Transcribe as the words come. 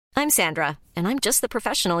I'm Sandra, and I'm just the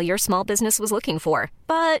professional your small business was looking for.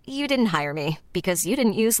 But you didn't hire me because you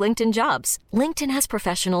didn't use LinkedIn Jobs. LinkedIn has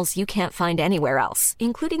professionals you can't find anywhere else,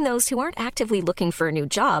 including those who aren't actively looking for a new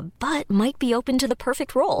job, but might be open to the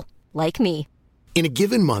perfect role, like me. In a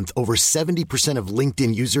given month, over 70% of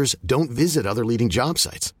LinkedIn users don't visit other leading job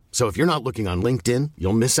sites. So if you're not looking on LinkedIn,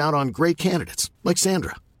 you'll miss out on great candidates like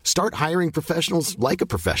Sandra. Start hiring professionals like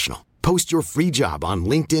a professional. Post your free job on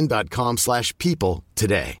linkedin.com/people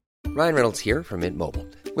today. Ryan Reynolds here from Mint Mobile.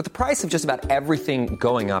 With the price of just about everything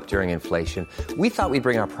going up during inflation, we thought we'd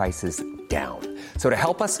bring our prices down. So to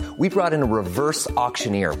help us, we brought in a reverse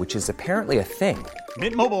auctioneer, which is apparently a thing.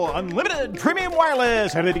 Mint Mobile Unlimited Premium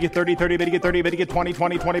Wireless. How to get 30, 30, bit to get 30, bit to get 20,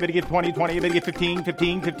 20, 20, bit to get 20, 20, bit to get 15,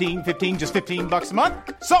 15, 15, 15, just $15 a month?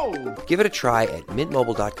 Sold! Give it a try at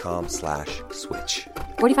mintmobile.com/switch.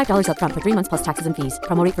 $45 up front for 3 months plus taxes and fees.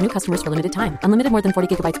 Promo rate for new customers for limited time. Unlimited more than 40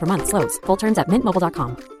 gigabytes per month. Slows full terms at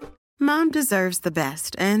mintmobile.com. Mom deserves the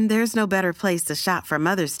best, and there's no better place to shop for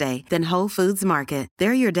Mother's Day than Whole Foods Market.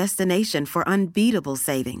 They're your destination for unbeatable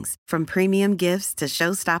savings, from premium gifts to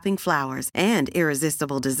show-stopping flowers and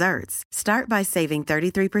irresistible desserts. Start by saving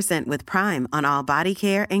 33% with Prime on all body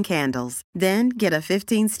care and candles. Then get a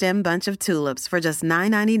 15-stem bunch of tulips for just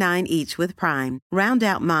 $9.99 each with Prime. Round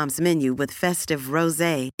out Mom's menu with festive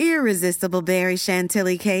rosé, irresistible berry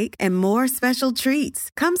chantilly cake, and more special treats.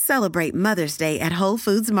 Come celebrate Mother's Day at Whole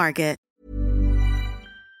Foods Market.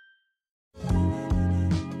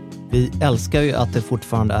 Vi älskar ju att det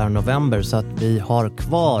fortfarande är november, så att vi har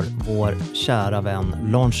kvar vår kära vän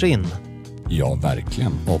Longines. Ja,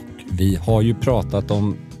 verkligen. Och vi har ju pratat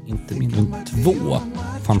om inte mindre än 2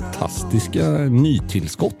 fantastiska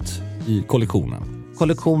nytillskott i kollektionen.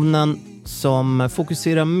 Kollektionen som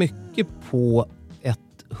fokuserar mycket på ett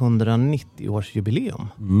 190-årsjubileum.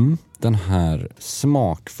 Den här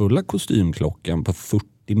smakfulla kostymklockan på 40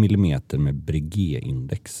 mm med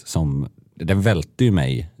Breguet-index som... Den välte ju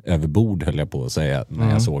mig över bord, höll jag på att säga,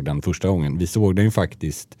 när jag såg den första gången. Vi såg den ju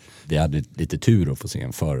faktiskt, vi hade lite tur att få se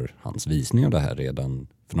en förhandsvisning av det här redan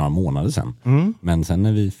för några månader sedan. Men sen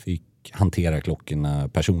när vi fick hantera klockorna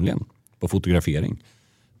personligen på fotografering,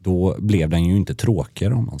 då blev den ju inte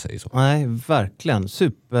tråkigare, om man säger så. Nej, verkligen.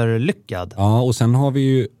 Superlyckad. Ja, och sen har vi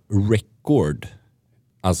ju Record.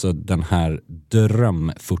 Alltså den här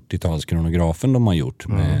dröm 40-talskronografen de har gjort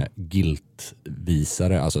med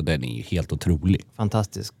giltvisare. Alltså den är ju helt otrolig.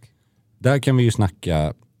 Fantastisk. Där kan vi ju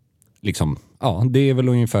snacka, liksom, ja, det är väl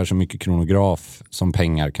ungefär så mycket kronograf som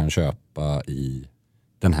pengar kan köpa i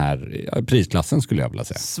den här prisklassen, skulle jag vilja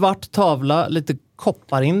säga. Svart tavla, lite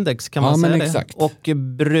kopparindex kan man säga, men exakt. Och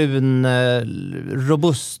brun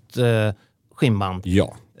robust skinnband.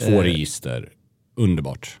 Ja, 2 register.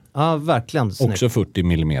 Underbart. Ja, verkligen snyggt. Också 40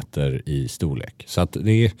 mm i storlek. Så att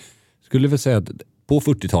det skulle väl säga att på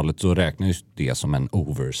 40-talet så räknas det som en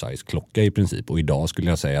oversize klocka i princip. Och idag skulle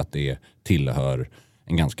jag säga att det tillhör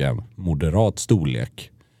en ganska moderat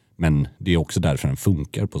storlek. Men det är också därför den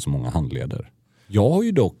funkar på så många handleder. Jag har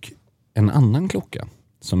ju dock en annan klocka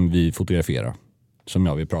som vi fotograferar, som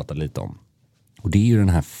jag vill prata lite om. Och det är ju den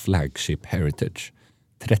här Flagship Heritage.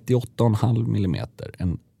 38,5 mm.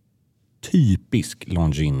 En typisk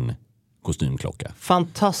Longines kostymklocka.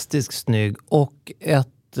 Fantastiskt snygg och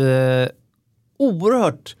ett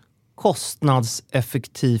oerhört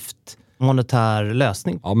kostnadseffektivt monetär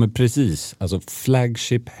lösning. Ja, men precis. Alltså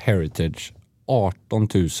Flagship Heritage, 18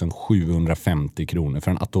 750 kronor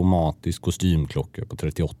för en automatisk kostymklocka på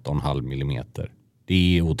 38,5 mm.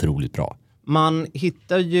 Det är otroligt bra. Man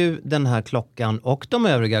hittar ju den här klockan och de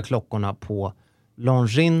övriga klockorna på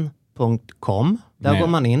longines.com. Där går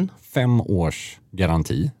man in. 5 års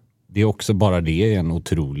garanti. Det är också bara det en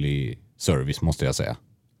otrolig service, måste jag säga.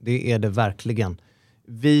 Det är det verkligen.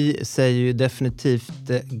 Vi säger ju definitivt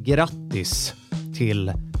grattis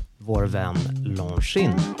till vår vän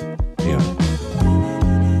Longines. Ja.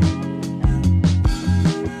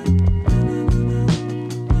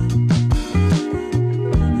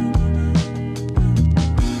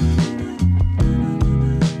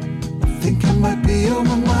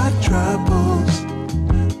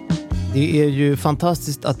 Det är ju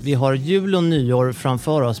fantastiskt att vi har jul och nyår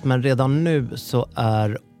framför oss, men redan nu så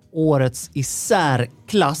är årets i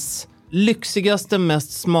särklass lyxigaste,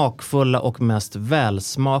 mest smakfulla och mest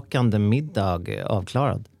välsmakande middag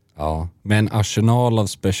avklarad. Ja, med en arsenal av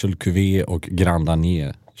Special Cuvée och Grand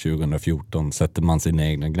Marnier 2014 sätter man sina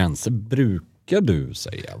egna gränser, brukar du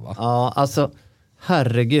säga, va? Ja, alltså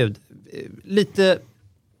herregud. Lite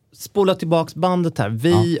spola tillbaks bandet här.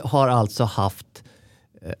 Vi har alltså haft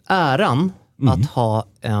äran att ha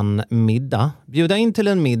en middag, bjuda in till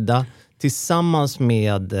en middag tillsammans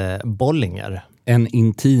med Bollinger. En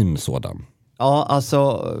intim sådan. Ja,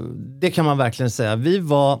 alltså det kan man verkligen säga. Vi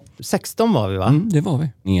var 16 var vi, va? Det var vi.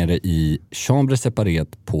 Nere i Chambre Séparée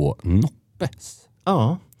på Noppes.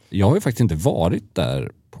 Ja. Jag har ju faktiskt inte varit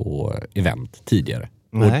där på event tidigare.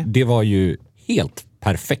 Nej. Och det var ju helt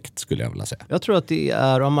perfekt skulle jag vilja säga. Jag tror att det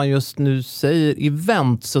är, om man just nu säger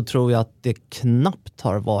event, så tror jag att det knappt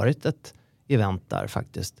har varit ett event där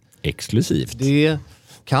faktiskt. Exklusivt. Det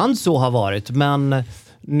kan så ha varit, men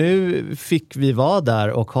nu fick vi vara där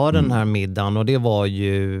och ha den här middagen, och det var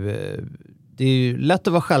ju... Det är ju lätt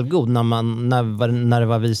att vara självgod när det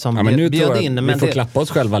var vi som bjöd in. Men vi får klappa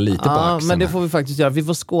oss själva lite på axeln. Men det får vi faktiskt göra. Vi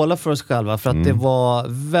får skåla för oss själva, för att det var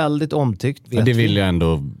väldigt omtyckt. Ja, det vill jag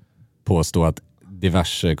ändå påstå att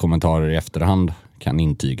diverse kommentarer i efterhand kan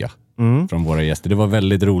intyga från våra gäster. Det var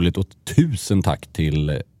väldigt roligt, och 1000 tack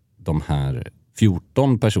till de här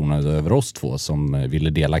 14 personer över oss 2 som ville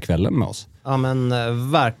dela kvällen med oss. Ja, men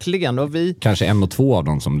verkligen. Och vi... Kanske 1 och 2 av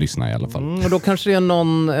dem som lyssnar i alla fall. Och då kanske det är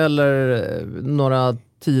någon eller några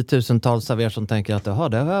 10 000-tals av er som tänker att det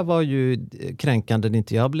här var ju kränkande när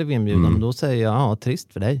inte jag blev inbjuden. Då säger jag,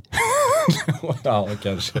 trist för dig. Ja,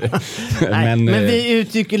 kanske. Men vi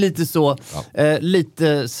uttycker lite så,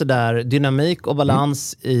 lite sådär dynamik och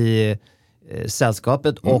balans i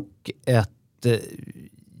sällskapet och ett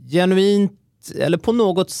genuint, eller på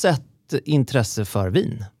något sätt, intresse för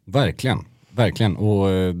vin. Verkligen, verkligen.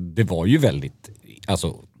 Och det var ju väldigt,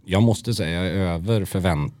 alltså jag måste säga över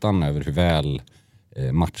förväntan över hur väl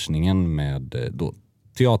matchningen med då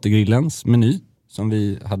Teatergrillens meny som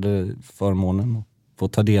vi hade förmånen att få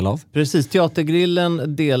ta del av. Precis,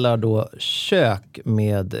 Teatergrillen delar då kök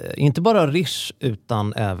med inte bara Riche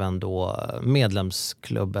utan även då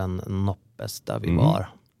medlemsklubben Noppes där vi var.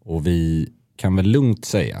 Och vi kan väl lugnt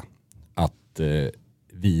säga att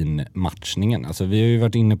vinmatchningen, alltså vi har ju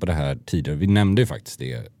varit inne på det här tidigare, vi nämnde ju faktiskt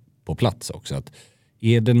det på plats också, att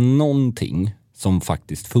är det någonting som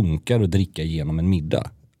faktiskt funkar att dricka genom en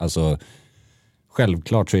middag, alltså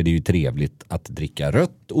självklart så är det ju trevligt att dricka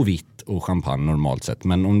rött och vitt och champagne normalt sett,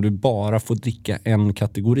 men om du bara får dricka en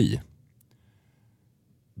kategori,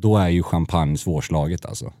 då är ju champagne svårslaget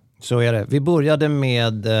alltså. Så är det. Vi började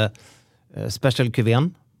med Special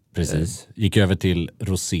Cuvén. Precis. Gick över till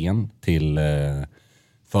rosén, till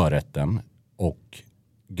förrätten, och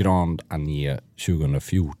Grand Agné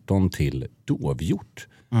 2014 till dovhjort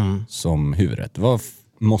som huvudrätt. Det var,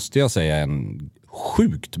 måste jag säga, en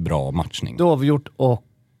sjukt bra matchning. Dovhjort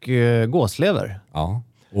och gåslever. Ja,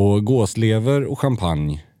 och gåslever och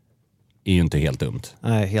champagne är ju inte helt dumt.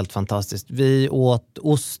 Nej, helt fantastiskt. Vi åt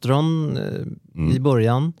ostron i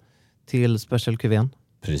början till Special Cuvén.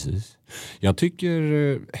 Precis. Jag tycker,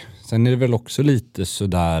 sen är det väl också lite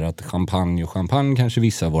sådär att champagne kanske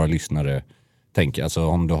vissa av våra lyssnare tänker, alltså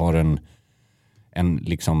om du har en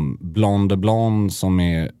liksom Blanc de Blanc som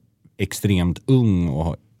är extremt ung och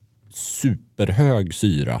har superhög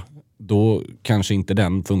syra, då kanske inte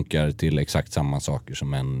den funkar till exakt samma saker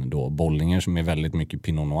som en då Bollinger som är väldigt mycket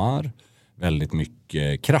Pinot Noir, väldigt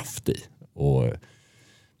mycket kraft i. Och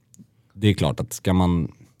det är klart att ska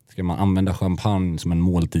man använda champagne som en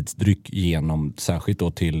måltidsdryck genom, särskilt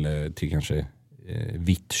då till kanske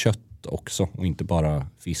vitt kött också och inte bara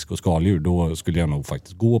fisk och skaldjur, då skulle jag nog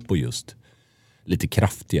faktiskt gå på just lite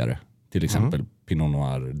kraftigare, till exempel Pinot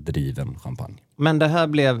Noir driven champagne. Men det här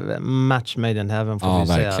blev match made in heaven får vi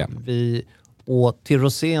verkligen säga. Till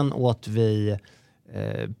rosén åt vi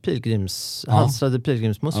halstrade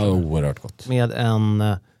pilgrimsmusslor. Ja, oerhört gott. Med en,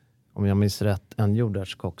 om jag minns rätt, en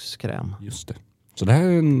jordärtskockskräm. Just det. Så det här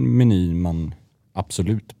är en meny man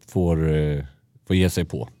absolut får ge sig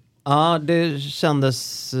på. Ja, det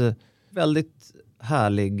kändes väldigt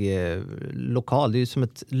härlig lokal. Det är ju som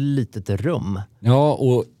ett litet rum. Ja,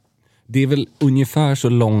 och det är väl ungefär så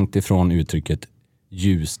långt ifrån uttrycket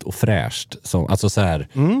ljust och fräscht. Alltså så här,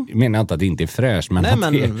 jag menar inte att det inte är fräscht, men,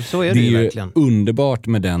 så är det är verkligen underbart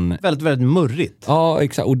med den... Väldigt, väldigt murrigt. Ja,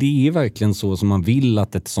 exakt. Och det är verkligen så som man vill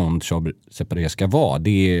att ett sånt Chambre Séparée ska vara. Det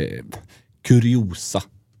är kuriosa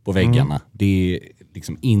på väggarna. Det är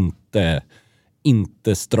liksom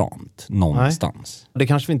inte stramt någonstans. Nej. Det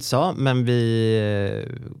kanske vi inte sa, men vi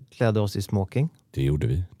klädde oss i smoking. Det gjorde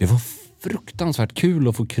vi. Det var fruktansvärt kul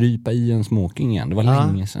att få krypa i en smoking igen. Det var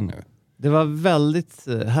länge sedan nu. Det var väldigt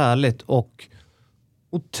härligt och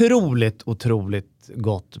otroligt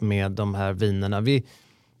gott med de här vinerna. Vi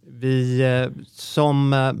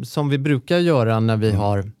som vi brukar göra när vi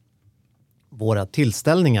har våra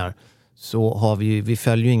tillställningar, så har vi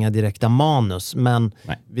följer ju inga direkta manus, men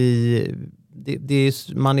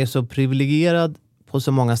man är så privilegierad på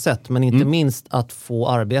så många sätt, men inte minst att få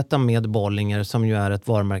arbeta med Bollinger, som ju är ett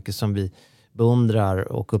varumärke som vi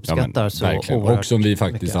beundrar och uppskattar så verkligen. oerhört och som vi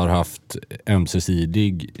faktiskt mycket. har haft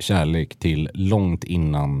ömsesidig kärlek till långt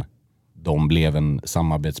innan de blev en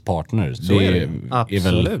samarbetspartner. Så är det. är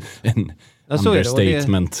väl en Ja, så är det.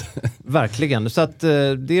 understatement. Verkligen. Så att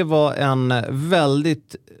det var en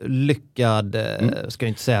väldigt lyckad, ska jag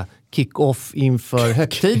inte säga kick-off inför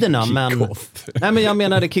högtiderna. Nej, men jag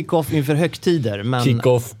menade kick-off inför högtider. Men,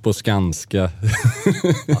 Kick-off på Skanska.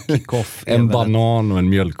 Ja, kick-off en banan och en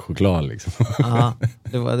mjölkchoklad liksom. Ja,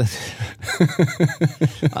 det var det.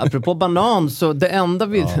 Apropå banan, så det enda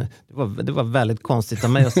det var väldigt konstigt av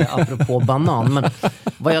mig att säga apropå banan. Men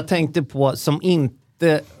vad jag tänkte på som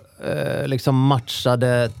inte liksom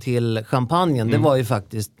matchade till champagnen, det var ju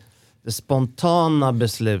faktiskt det spontana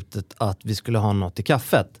beslutet att vi skulle ha något i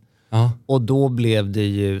kaffet. Ja. Och då blev det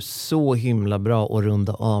ju så himla bra att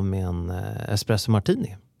runda av med en espresso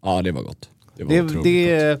martini. Ja, det var gott.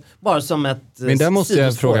 Det är bara som ett men där måste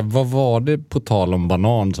jag sidospår. fråga, vad var det på tal om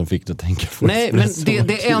banan som fick dig att tänka på Nej, men espresso?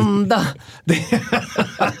 det enda...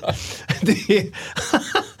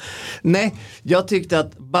 Nej, jag tyckte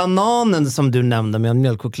att bananen som du nämnde med en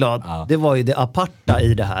mjölkchoklad, det var ju det aparta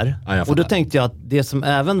i det här. Ja, och då tänkte jag att det som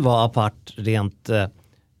även var apart rent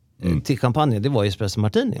till champagne, det var ju espresso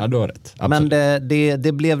martini. Ja, du har rätt. Absolut. Men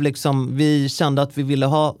det blev liksom, vi kände att vi ville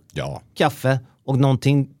ha kaffe och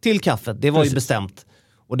någonting till kaffet. Det var ju bestämt.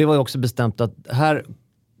 Och det var ju också bestämt att här,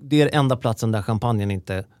 det är enda platsen där champagnen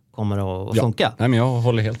inte kommer att funka. Nej, men jag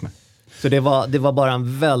håller helt med. Så det var bara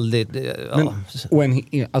en väldigt... Och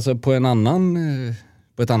alltså på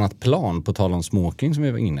ett annat plan, på tal om smoking som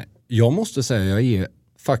vi var inne. Jag måste säga, jag är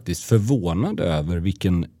faktiskt förvånad över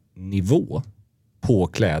vilken nivå på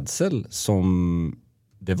klädsel som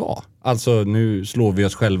det var. Alltså nu slår vi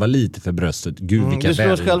oss själva lite för bröstet. Gud, vilka du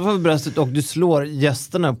slår oss själva för bröstet och du slår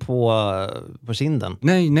gästerna på kinden.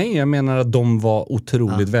 Nej, jag menar att de var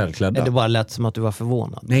otroligt välklädda. Det bara lät som att du var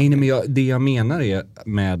förvånad. Nej, men det jag menar är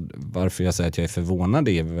med varför jag säger att jag är förvånad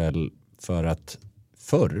är väl för att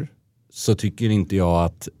förr så tycker inte jag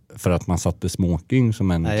att för att man satte smoking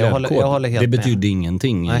som en klädkod, jag håller helt det betydde med.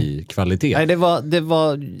 Ingenting i kvalitet. Nej, det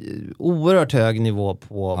var oerhört hög nivå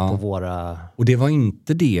på våra... Och det var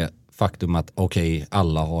inte det faktum att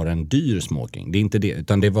alla har en dyr smoking. Det är inte det,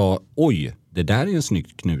 utan det var det där är en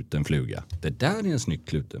snyggt knuten fluga. Det där är en snyggt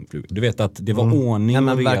knuten fluga. Du vet att det var ordning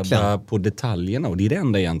och reda verkligen på detaljerna, och det är det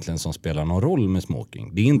enda egentligen som spelar någon roll med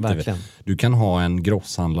smoking. Det är inte, du kan ha en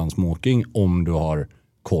grosshandlans smoking om du har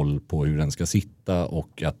koll på hur den ska sitta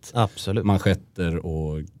och att manschetter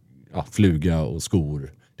och fluga och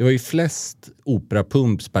skor. Det var ju flest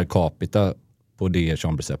operapumps per capita på det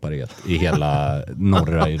chambre separé i hela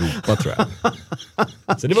norra Europa, tror jag.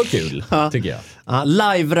 Så det var kul, tycker jag.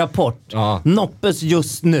 Live-rapport. Noppes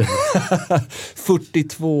just nu.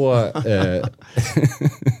 42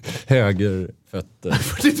 högerfötter.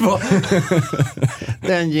 42.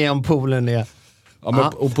 Den genpoolen är... Ja, men,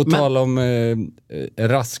 och på tal om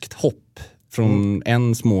raskt hopp från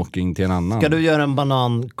en smoking till en annan. Ska du göra en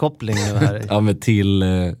banankoppling nu här? Ja, men till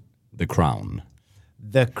The Crown.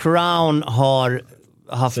 The Crown har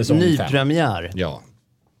haft nypremiär. Ja.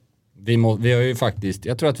 Vi har ju faktiskt,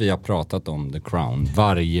 jag tror att vi har pratat om The Crown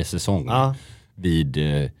varje säsong vid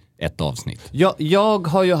ett avsnitt. Jag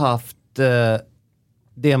har ju haft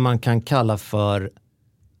det man kan kalla för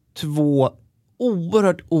 2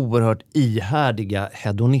 oerhört ihärdiga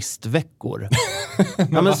hedonistveckor.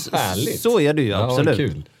 Men så är det ju, absolut.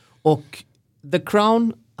 Kul. Och The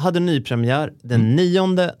Crown hade nypremiär den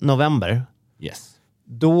 9 november. Yes.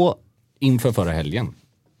 Då... Inför förra helgen.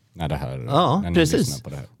 När det här... Ja, precis. På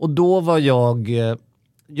det här. Och då var jag...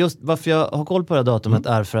 Just varför jag har koll på det här datumet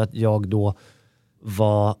är för att jag då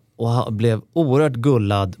var och blev oerhört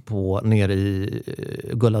gullad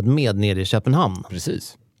nere i Köpenhamn.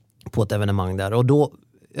 Precis. På ett evenemang där. Och då,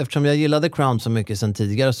 eftersom jag gillade Crown så mycket sedan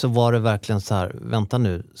tidigare, så var det verkligen så här, vänta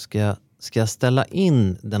nu, ska jag ställa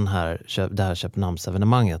in det här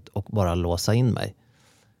Köpenhamns-evenemanget och bara låsa in mig?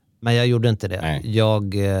 Men jag gjorde inte det. Nej.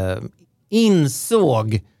 Jag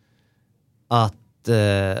insåg att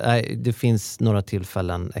det finns några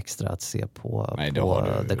tillfällen extra att se på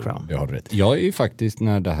The Crown. Det har du rätt. Jag är ju faktiskt,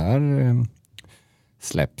 när det här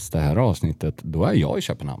släpps, det här avsnittet, då är jag i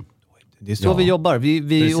Köpenhamn. Det är så vi jobbar.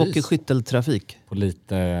 Vi åker skytteltrafik. På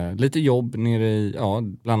lite jobb nere i,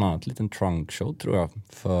 bland annat en liten trunk show, tror jag,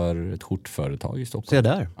 för ett skjortföretag i Stockholm. Se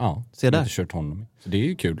där. Ja, se där. Kört honom. Så det är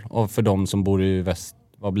ju kul. Och för de som bor i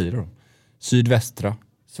vad blir det då? Sydvästra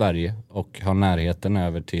Sverige och har närheten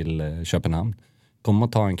över till Köpenhamn. Kom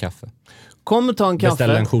och ta en kaffe. Kom och ta en kaffe. Beställ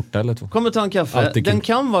en skjorta eller 2. Kom och ta en kaffe. Den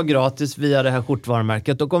kan vara gratis via det här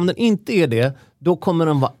skjortvarumärket. Och om den inte är det, då kommer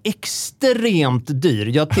den vara extremt dyr.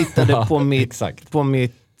 Jag tittade på mitt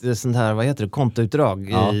sånt här, vad heter det,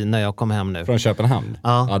 kontoutdrag när jag kom hem nu. Från Köpenhamn?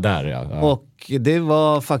 Ja, där ja. Och det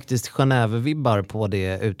var faktiskt Genève-vibbar på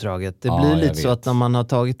det utdraget. Det blir lite så att när man har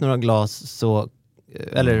tagit några glas så,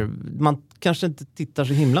 eller man kanske inte tittar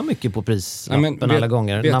så himla mycket på prislappen alla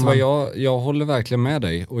gånger. Vet vad, jag håller verkligen med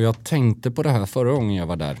dig. Och jag tänkte på det här förra gången jag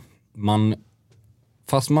var där.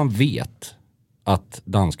 Fast man vet att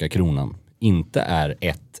danska kronan inte är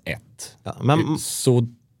 1-1. Så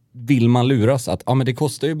vill man luras att men det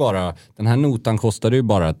kostar ju bara, den här notan kostar ju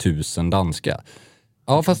bara 1000 danska.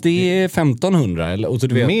 Ja, fast det är 1500 eller, och så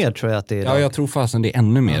du vet, mer tror jag att det är. Ja, jag tror fasen det är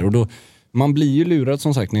ännu mer. Och då, man blir ju lurad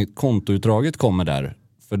som sagt när kontoutdraget kommer där.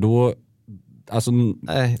 För då, alltså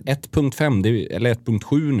 1.5 eller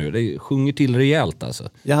 1.7 nu, det sjunger till rejält alltså.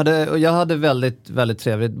 Jag hade väldigt, väldigt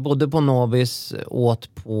trevligt. Både på Nobis,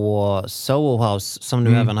 åt på Soho House som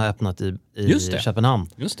nu även har öppnat i Köpenhamn.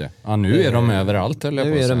 Just det. Ja, nu är de överallt. Eller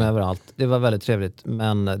nu är de överallt. Det var väldigt trevligt,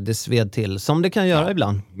 men det sved till. Som det kan göra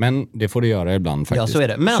ibland. Men det får det göra ibland faktiskt. Ja, så är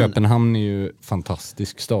det. Men Köpenhamn är ju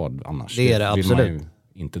fantastisk stad annars. Det är det, absolut. Vill man ju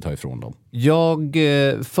inte ta ifrån dem. Jag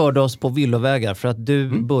förde oss på villovägar för att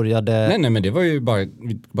du började... Nej, men det var ju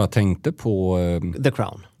bara tänkte på... The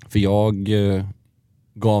Crown. För jag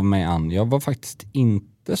gav mig an. Jag var faktiskt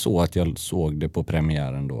inte så att jag såg det på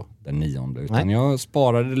premiären då, den 9:e. Utan jag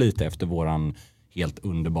sparade lite efter våran helt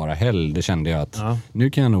underbara helg. Det kände jag att nu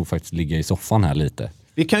kan jag nog faktiskt ligga i soffan här lite.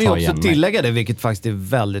 Vi kan ju också tillägga det, vilket faktiskt är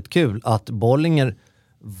väldigt kul, att Bollinger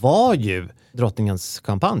var ju drottningens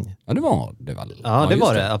kampanj. Ja, det var det väl. Ja, det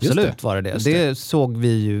var det. Absolut var det. Det såg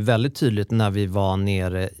vi ju väldigt tydligt när vi var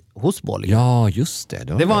nere hos Bollinger. Ja, just det.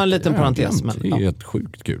 Det var en liten parentes. Men, det är ju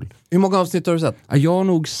sjukt kul. Hur många avsnitt har du sett? Jag har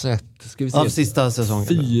nog sett, ska vi se, av sista säsongen.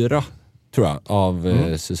 4 tror jag, av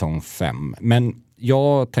säsong 5. Men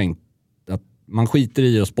jag tänkte att man skiter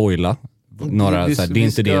i att spoila. Det är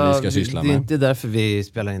inte det vi ska syssla med. Det är inte därför vi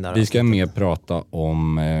spelar in där. Vi ska mer prata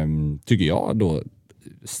om, tycker jag då,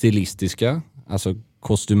 stilistiska, alltså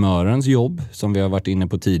kostymörens jobb som vi har varit inne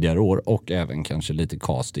på tidigare år och även kanske lite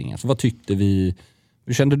casting. Så vad tyckte vi,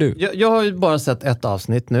 hur kände du? Jag har ju bara sett ett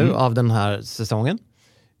avsnitt nu av den här säsongen.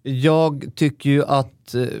 Jag tycker ju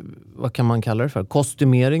att, vad kan man kalla det för?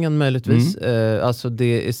 Kostymeringen möjligtvis, alltså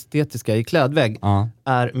det estetiska i klädvägg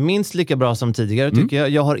är minst lika bra som tidigare tycker jag.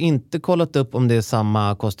 Jag har inte kollat upp om det är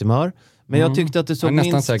samma kostymör, men jag tyckte att det såg minst...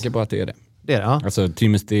 Jag är nästan säker på att det är det. Det är det, ja. Alltså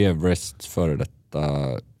Timothy Everest före detta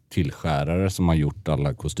tillskärare som har gjort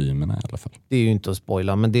alla kostymerna i alla fall. Det är ju inte att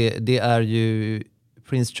spoila, men det är ju...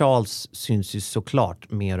 Prins Charles syns ju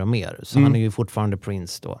såklart mer och mer. Så han är ju fortfarande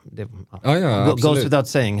prins då. Goes without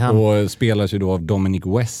saying. Och spelas ju då av Dominic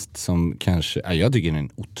West som kanske, jag tycker är en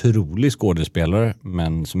otrolig skådespelare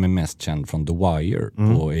men som är mest känd från The Wire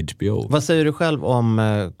på HBO. Vad säger du själv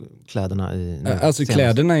om kläderna i alltså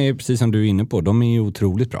kläderna är precis som du är inne på. De är ju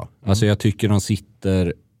otroligt bra. Alltså jag tycker de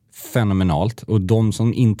sitter fenomenalt. Och de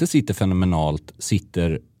som inte sitter fenomenalt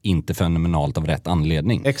sitter inte fenomenalt av rätt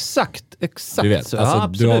anledning. Exakt. Du vet, så,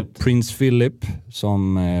 alltså, du har Prins Philip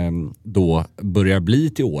som då börjar bli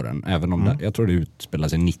till åren, även om jag tror det utspelar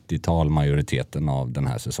sig 90-tal majoriteten av den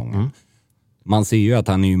här säsongen. Man ser ju att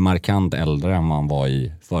han är ju markant äldre än vad han var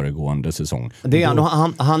i föregående säsong. Det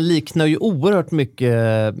är, han liknar ju oerhört mycket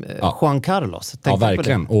Juan Carlos. Ja,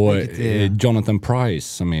 verkligen. Och Jonathan Pryce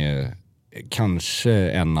som är kanske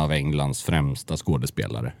en av Englands främsta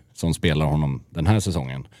skådespelare som spelar honom den här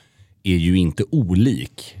säsongen är ju inte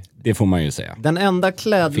olik. Det får man ju säga. Den enda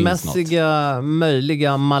klädmässiga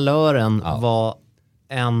möjliga malören var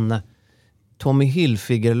en Tommy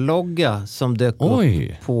Hilfiger-logga som dök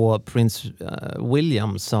upp på Prince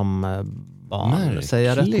William som barn. Säger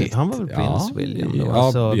jag rätt? Han var väl Prince William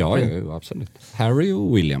då? Ja, absolut. Harry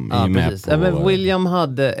och William är med precis. Men William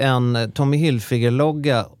hade en Tommy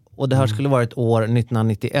Hilfiger-logga och det här skulle varit år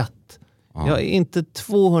 1991. Jag är inte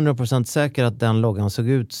 200% säker att den loggan såg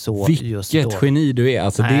ut så just då. Vilket geni du är.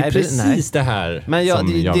 Alltså, det är precis det här men som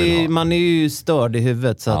jag vill ha. Man är ju störd i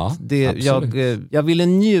huvudet. Så att jag ville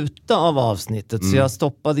njuta av avsnittet så jag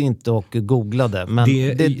stoppade inte och googlade. Men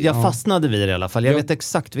jag fastnade vid det i alla fall. Jag vet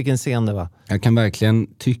exakt vilken scen det var. Jag kan verkligen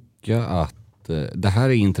tycka att det här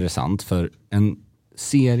är intressant för en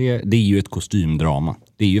serie, det är ju ett kostymdrama.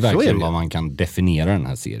 Det är ju verkligen vad man kan definiera den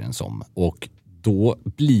här serien som. Och då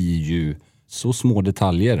blir ju så små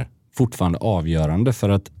detaljer fortfarande avgörande för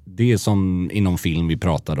att det är som inom film vi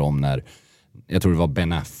pratade om när, jag tror det var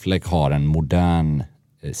Ben Affleck har en modern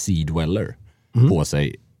Sea Dweller på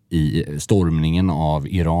sig i stormningen av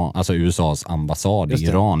Iran, alltså USAs ambassad i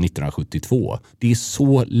Iran 1972. Det är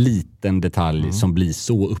så liten detalj som blir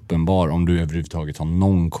så uppenbar om du överhuvudtaget har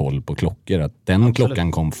någon koll på klockor. Att den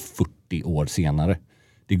klockan kom 40 år senare.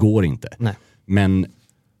 Det går inte. Nej. Men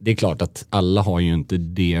det är klart att alla har ju inte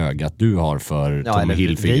det ögat du har för Tommy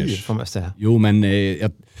Hilfigers. Får man säga. Jo, men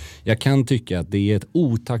jag kan tycka att det är ett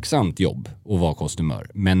otacksamt jobb att vara kostymör.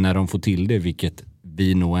 Men när de får till det, vilket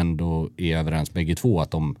vi nog ändå är överens bägge två,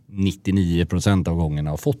 att de 99% av gångerna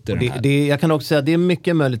har fått det, den här. Jag kan också säga att det är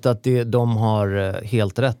mycket möjligt att de har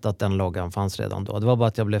helt rätt att den loggan fanns redan då. Det var bara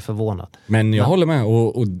att jag blev förvånad. Men jag håller med.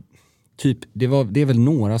 Och typ, det är väl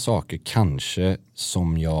några saker kanske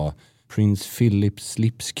som Prince Philips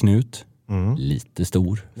slipsknut. Lite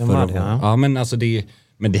stor. Ja, men alltså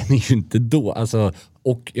men den är ju inte då. Alltså,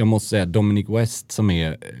 och jag måste säga, Dominic West som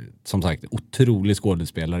är som sagt otrolig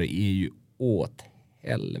skådespelare är ju åt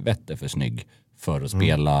helvete för snygg för att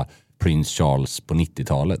spela Prince Charles på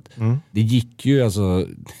 90-talet. Det gick ju alltså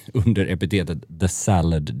under epitetet The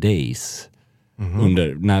Salad Days.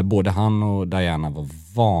 Under, när både han och Diana var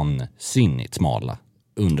vansinnigt smala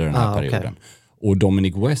under den här perioden. Okay. Och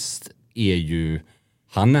Dominic West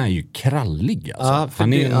han är ju krallig alltså.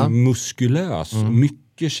 Han är muskulös,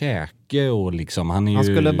 mycket käke och liksom han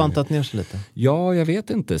skulle bantat ner sig lite. Ja, jag vet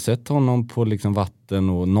inte. Sätt honom på liksom vatten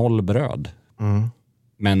och 0 bröd.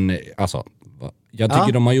 Men alltså, jag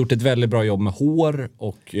tycker de har gjort ett väldigt bra jobb med hår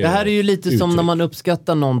och det här är ju lite uttryck. Som när man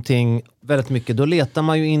uppskattar någonting väldigt mycket, då letar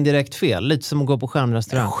man ju indirekt fel. Lite som att gå på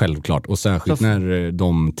stjärnrestaurang. Ja, självklart. Och särskilt när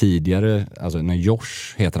de tidigare, alltså när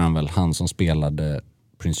Josh heter han väl, han som spelade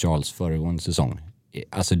Prince Charles föregående säsong.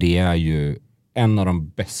 Alltså det är ju en av de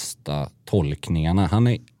bästa tolkningarna. Han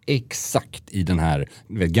är exakt i den här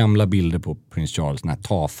gamla bilder på Prince Charles, den här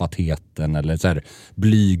tafattheten eller så här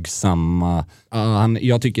blygsamma.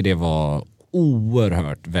 Jag tycker det var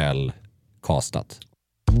oerhört väl castat.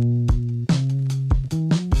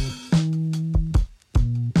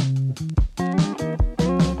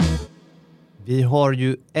 Vi har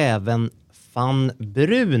ju även Van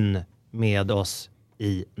Brun med oss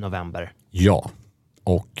i november. Ja,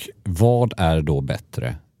 och vad är då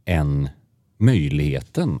bättre än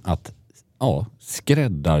möjligheten att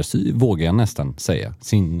skräddarsy, vågar jag nästan säga,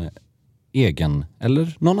 sin egen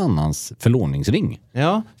eller någon annans förlovningsring.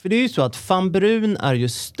 Ja, för det är ju så att Van Brun är ju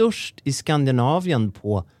störst i Skandinavien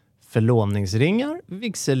på förlovningsringar,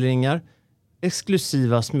 vigselringar,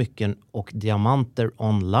 exklusiva smycken och diamanter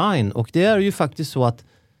online. Och det är ju faktiskt så att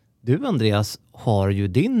du, Andreas, har ju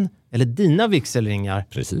dina vigselringar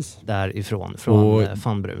därifrån, från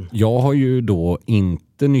Van Brun. Jag har ju då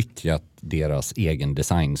inte nyttjat deras egen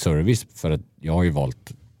designservice för att jag har ju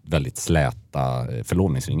valt väldigt släta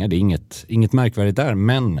förlovningsringar. Det är inget märkvärdigt där,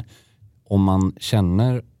 men om man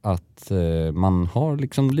känner att man har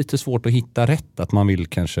liksom lite svårt att hitta rätt, att man vill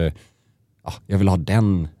kanske jag vill ha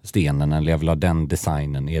den stenen eller jag vill ha den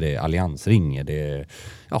designen. Är det alliansring?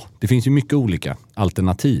 Det finns ju mycket olika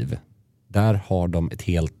alternativ. Där har de ett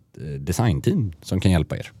helt designteam som kan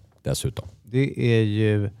hjälpa er dessutom. Det är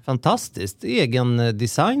ju fantastiskt. Egen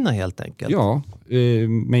designa helt enkelt. Ja,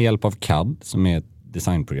 med hjälp av CAD som är ett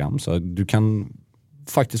designprogram. Så du kan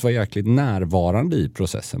faktiskt vara jäkligt närvarande i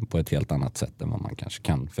processen på ett helt annat sätt än vad man kanske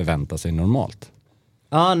kan förvänta sig normalt.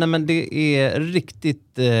 Ja, nej, men det är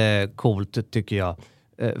riktigt coolt tycker jag.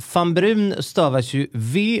 Van Brun stavas ju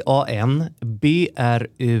VANBRUUN.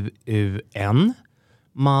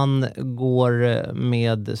 Man går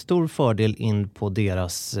med stor fördel in på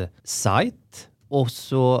deras sajt och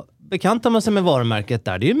så bekantar man sig med varumärket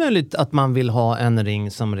där. Det är ju möjligt att man vill ha en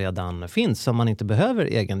ring som redan finns, som man inte behöver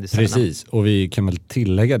egen design. Precis, och vi kan väl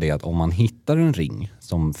tillägga det att om man hittar en ring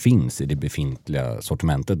som finns i det befintliga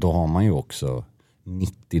sortimentet, då har man ju också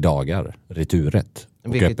 90 dagar returrätt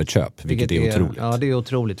och öppet köp, vilket är otroligt. Ja, det är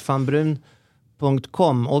otroligt.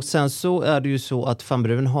 Vanbrun.com. Och sen så är det ju så att Van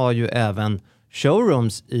Brun har ju även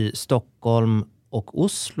showrooms i Stockholm och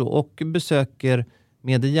Oslo och besöker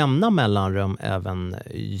med jämna mellanrum även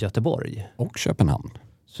Göteborg. Och Köpenhamn.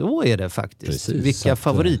 Så är det faktiskt. Precis, vilka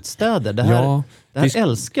favoritstäder. Det här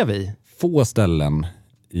älskar vi. Få ställen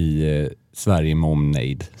i Sverige med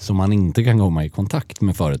omnejd som man inte kan komma i kontakt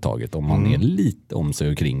med företaget om man är lite om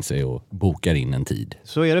sig och kring sig och bokar in en tid.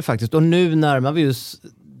 Så är det faktiskt. Och nu närmar vi oss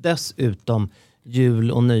dessutom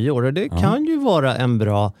jul och nyår. Och det kan ju vara en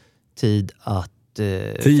bra tid att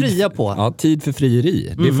fria på. Ja, tid för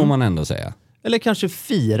frieri. Det får man ändå säga. Eller kanske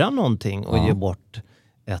fira någonting och ge bort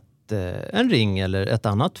en ring eller ett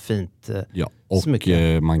annat fint och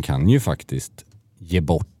smycke. Man kan ju faktiskt ge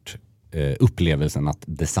bort upplevelsen att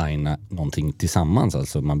designa någonting tillsammans.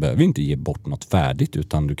 Alltså man behöver inte ge bort något färdigt,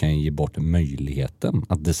 utan du kan ge bort möjligheten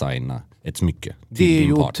att designa ett smycke. Det är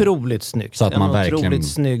ju otroligt snyggt. Så att man verkligen, otroligt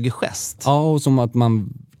snygg gest. Ja, och som att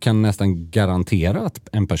man kan nästan garantera att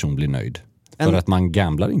en person blir nöjd. För att man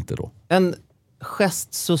gamblar inte då. En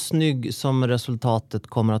gest så snygg som resultatet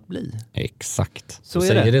kommer att bli. Exakt. Så du är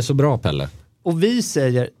säger det. Det så bra, Pelle. Och vi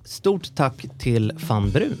säger stort tack till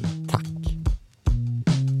Fan Brun. Tack.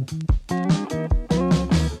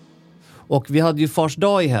 Och vi hade ju Fars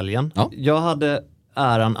dag i helgen. Ja. Jag hade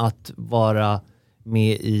äran att vara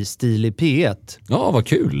med i Stil i P1. Ja, vad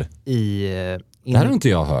kul. Det här har inte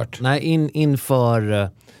jag hört. Nej, inför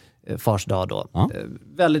Fars dag då. Ja.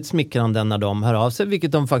 Väldigt smickrande när de hör av sig,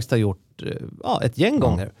 vilket de faktiskt har gjort ett gäng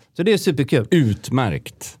gånger. Så det är superkul.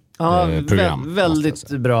 Utmärkt program. Väldigt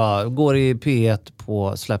bra. Går i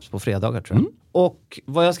P1 släpps på fredagar, tror jag. Och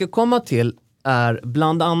vad jag ska komma till är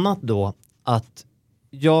bland annat då att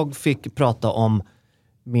jag fick prata om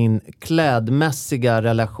min klädmässiga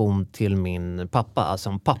relation till min pappa, alltså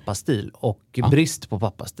om pappastil och brist på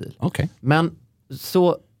pappastil. Okay. Men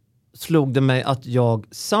så slog det mig att jag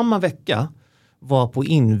samma vecka var på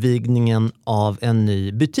invigningen av en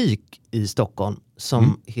ny butik i Stockholm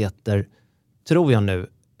som heter, tror jag nu,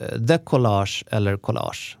 The Collage eller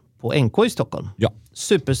Collage på NK i Stockholm. Ja.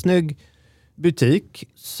 Supersnygg butik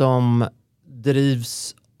som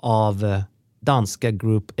drivs av danska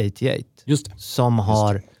Group 88. Just det. Som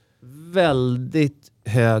har väldigt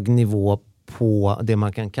hög nivå på det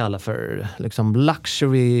man kan kalla för liksom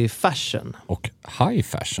luxury fashion. Och high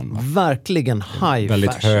fashion, va? Verkligen high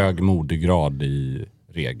väldigt fashion. hög modegrad i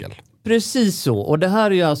regel. Precis så. Och det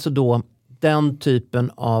här är ju alltså då den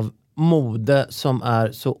typen av mode som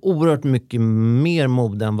är så oerhört mycket mer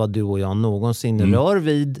mode än vad du och jag någonsin rör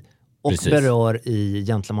vid och berör i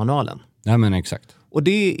Gentlemanualen. Ja, men exakt. Och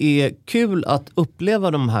det är kul att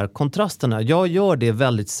uppleva de här kontrasterna. Jag gör det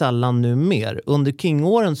väldigt sällan nu mer. Under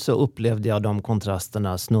King-åren så upplevde jag de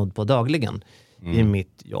kontrasterna snudd på dagligen i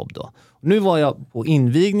mitt jobb då. Nu var jag på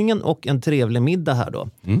invigningen och en trevlig middag här då.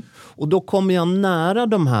 Och då kommer jag nära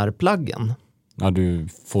de här plaggen. Ja, du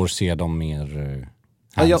får se dem mer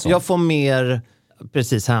jag får mer,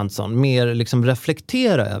 precis hands-on, mer liksom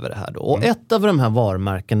reflektera över det här då. Och ett av de här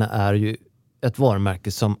varumärkena är ju ett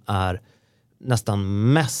varumärke som är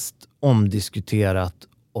nästan mest omdiskuterat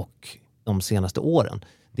och de senaste åren.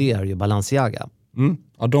 Det är ju Balenciaga.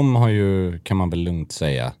 Ja, de har ju, kan man väl lugnt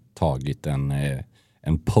säga, tagit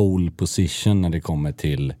en pole position när det kommer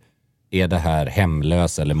till, är det här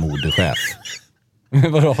hemlös eller modechef?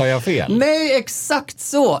 Vadå, har jag fel? Nej, exakt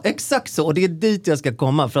så. Och det är dit jag ska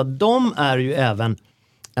komma. För att de är ju även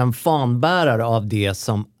en fanbärare av det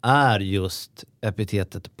som är just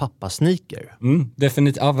epitetet pappasneaker.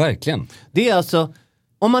 Definitivt, ja verkligen. Det är alltså,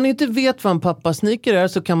 om man inte vet vad en pappasneaker är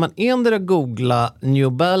så kan man endera googla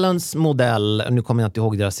New Balance modell, nu kommer jag inte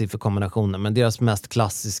ihåg deras sifferkombinationer, men deras mest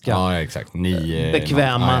klassiska, exakt.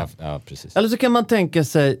 bekväma. Ja, precis. Eller så kan man tänka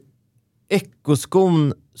sig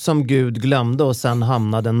ekoskon som Gud glömde och sen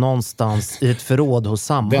hamnade någonstans i ett förråd hos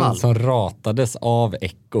Samhall. Den som ratades av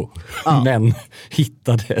Echo, men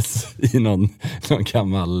hittades i någon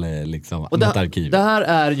gammal något arkiv. Det här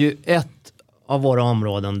är ju ett av våra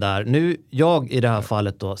områden där nu jag i det här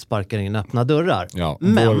fallet då sparkar in öppna dörrar. Ja,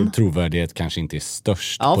 men vår trovärdighet kanske inte är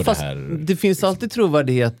störst på det här. Det finns alltid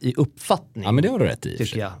trovärdighet i uppfattning. Ja, men det har du rätt i.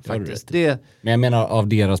 Tycker jag faktiskt. Men jag menar av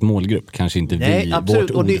deras målgrupp kanske inte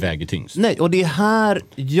vårt ord väger tyngst. Nej, och det är här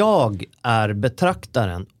jag är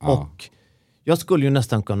betraktaren. Och jag skulle ju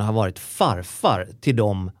nästan kunna ha varit farfar till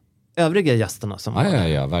de övriga gästerna som var där.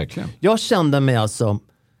 Ja, verkligen. Jag kände mig alltså,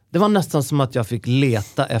 det var nästan som att jag fick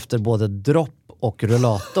leta efter både dropp och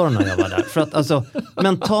rullator när jag var där. För att alltså,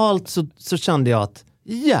 mentalt så kände jag att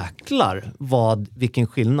jäklar vilken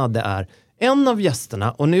skillnad det är. En av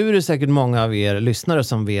gästerna, och nu är det säkert många av er lyssnare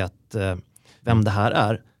som vet vem det här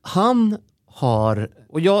är. Han har,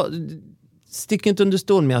 och jag sticker inte under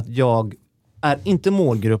stol med att jag är inte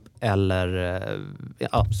målgrupp eller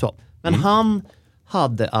så. Men han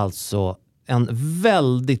hade alltså en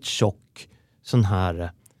väldigt tjock sån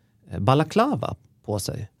här balaklava på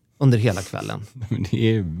sig under hela kvällen.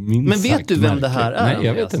 Det är men vet du vem det här är? Nej,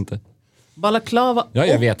 jag vet inte. Balaklava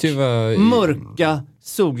jag vet ju mörka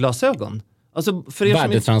solglasögon. Alltså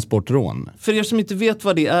värdetransportrån. För er som inte vet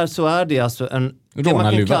vad det är så är det alltså det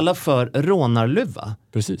man kan kalla för rånarluva.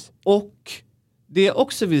 Precis. Och det jag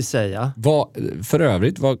också vill säga... För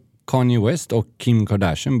övrigt var Kanye West och Kim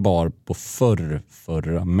Kardashian bar på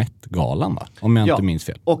förra Met-galan, va? Om jag inte minns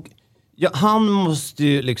fel. Och Ja, han måste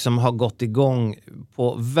ju liksom ha gått igång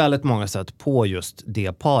på väldigt många sätt på just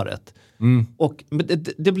det paret. Och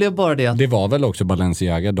det blev bara det att... Det var väl också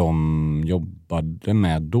Balenciaga de jobbade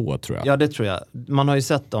med då, tror jag. Ja, det tror jag. Man har ju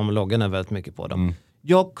sett de loggarna väldigt mycket på dem.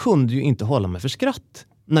 Jag kunde ju inte hålla mig för skratt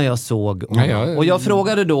när jag såg honom. Och jag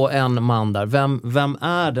frågade då en man där, vem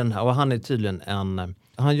är den här? Och han är tydligen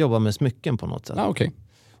han jobbar med smycken på något sätt. Okay.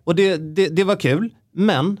 Och det var kul,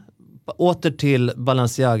 men åter till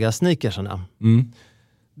Balenciaga-sneakersarna.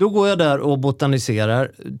 Då går jag där och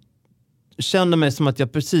botaniserar. Känner mig som att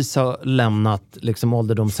jag precis har lämnat liksom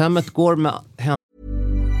ålderdomshemmet. Går med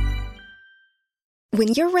When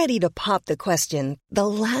you're ready to pop the question, the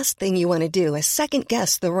last thing you want to do is second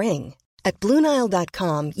guess the ring. At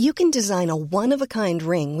BlueNile.com you can design a one-of-a-kind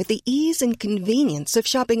ring with the ease and convenience of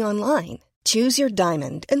shopping online. Choose your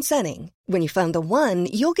diamond and setting. When you find the one,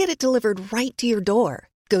 you'll get it delivered right to your door.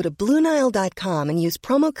 Go to BlueNile.com and use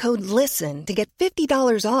promo code LISTEN to get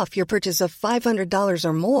 $50 off your purchase of $500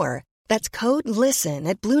 or more. That's code LISTEN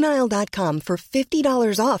at BlueNile.com for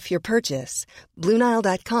 $50 off your purchase.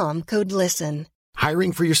 BlueNile.com, code LISTEN.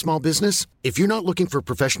 Hiring for your small business? If you're not looking for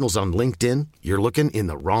professionals on LinkedIn, you're looking in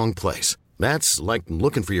the wrong place. That's like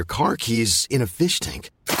looking for your car keys in a fish tank.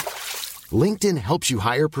 LinkedIn helps you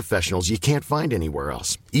hire professionals you can't find anywhere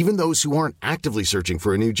else, even those who aren't actively searching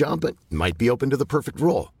for a new job but might be open to the perfect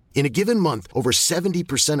role. In a given month, over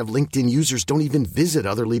 70% of LinkedIn users don't even visit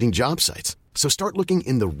other leading job sites. So start looking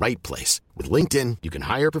in the right place. With LinkedIn, you can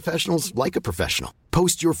hire professionals like a professional.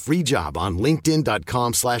 Post your free job on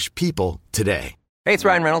linkedin.com/people today. Hey, it's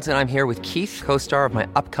Ryan Reynolds, and I'm here with Keith, co-star of my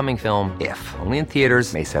upcoming film, If, only in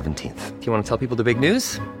theaters May 17th. Do you want to tell people the big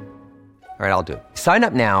news? All right, I'll do it. Sign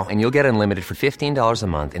up now and you'll get unlimited for $15 a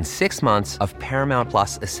month and 6 months of Paramount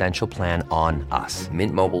Plus Essential Plan on us.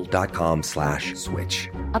 MintMobile.com/switch.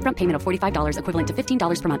 Upfront payment of $45 equivalent to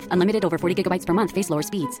 $15 per month. Unlimited over 40 gigabytes per month. Face lower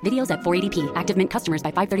speeds. Videos at 480p. Active Mint customers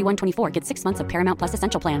by 531.24 get 6 months of Paramount Plus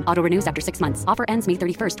Essential Plan. Auto renews after 6 months. Offer ends May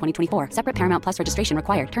 31st, 2024. Separate Paramount Plus registration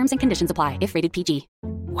required. Terms and conditions apply if rated PG.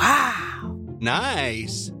 Wow.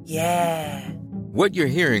 Nice. Yeah. What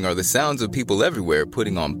you're hearing are the sounds of people everywhere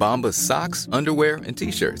putting on Bombas socks, underwear, and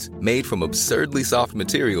T-shirts made from absurdly soft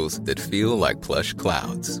materials that feel like plush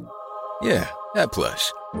clouds. Yeah, that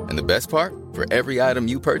plush. And the best part? For every item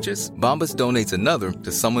you purchase, Bombas donates another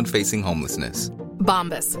to someone facing homelessness.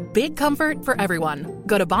 Bombas. Big comfort for everyone.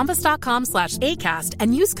 Go to bombas.com/ACAST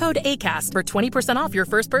and use code ACAST for 20% off your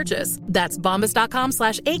first purchase. That's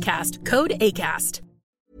bombas.com/ACAST. Code ACAST.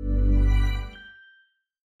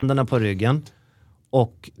 händerna på ryggen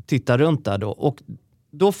och tittar runt där då. Och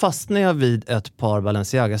då fastnar jag vid ett par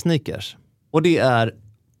Balenciaga sneakers. Och det är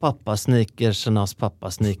pappasneakersernas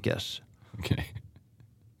pappasneakers. Okay.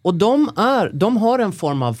 Och de har en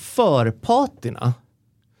form av förpatina.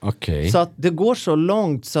 Okay. Så att det går så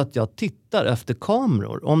långt så att jag tittar efter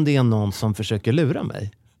kameror om det är någon som försöker lura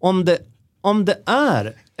mig. Om det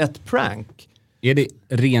är ett prank. Är det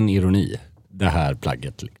ren ironi, det här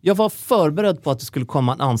plagget? Jag var förberedd på att det skulle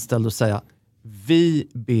komma en anställd och säga: vi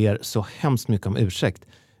ber så hemskt mycket om ursäkt,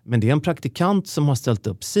 men det är en praktikant som har ställt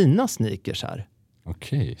upp sina sneakers här.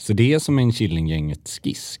 Okej, så det är som en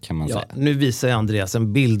Killinggänget-skiss kan man säga. Nu visar jag Andreas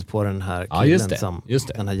en bild på den här killen just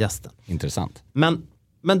det. Den här gästen. Intressant.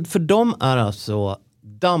 Men för dem är alltså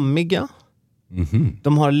dammiga. Mm-hmm.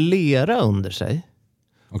 De har lera under sig.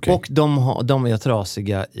 Okay. Och de är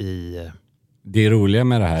trasiga i det roliga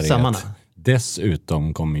med det här sammanhang. Är att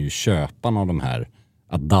dessutom kommer ju köparna av de här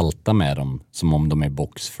att dalta med dem som om de är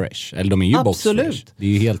box fresh. Eller de är ju absolut. Box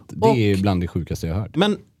fresh. Det är bland det sjukaste jag har hört.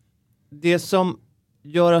 Men det som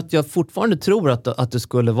gör att jag fortfarande tror att det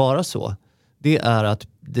skulle vara så, det är att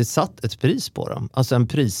det satt ett pris på dem. Alltså en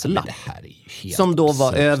prislapp. Men det här är ju helt som då var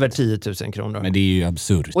absurt. Över 10 000 kronor. Men det är ju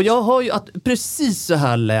absurt. Och jag har ju att precis så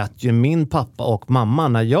här lät ju min pappa och mamma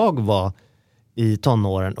när jag var i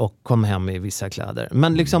tonåren och kom hem i vissa kläder.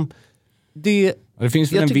 Men liksom det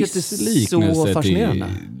finns väl en viss liknelse till,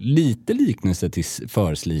 lite liknelse till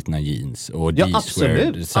förslitna jeans och ja,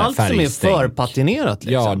 absolut. Allt som är förpatinerat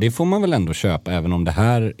liksom. Ja, det får man väl ändå köpa, även om det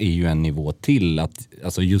här är ju en nivå till att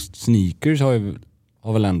alltså just sneakers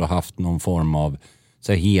har väl ändå haft någon form av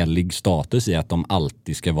så här helig status i att de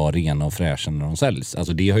alltid ska vara rena och fräscha när de säljs.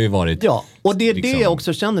 Alltså det har ju varit... Ja, och det är liksom... det jag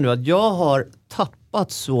också känner nu, att jag har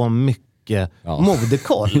tappat så mycket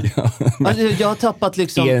modekoll. Alltså, jag har tappat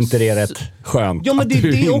liksom... Är inte det rätt skönt? Ja, men det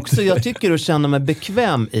är det också jag tycker att känna mig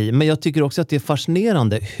bekväm i. Men jag tycker också att det är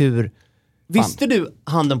fascinerande hur... Visste du,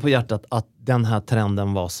 handen på hjärtat, att den här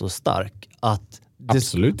trenden var så stark? Att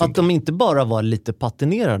de inte bara var lite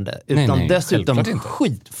patinerande, utan dessutom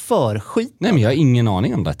för skit. Nej, men jag har ingen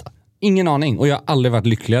aning om detta. Ingen aning. Och jag har aldrig varit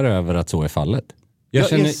lyckligare över att så är fallet. Jag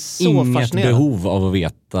känner inget behov av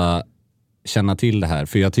att känna till det här.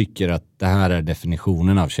 För jag tycker att det här är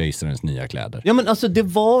definitionen av kejsarens nya kläder. Ja, men alltså det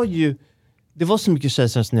var så mycket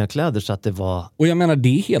kejsarens nya kläder så att det var... Och jag menar,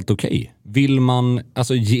 det är helt okej. Vill man,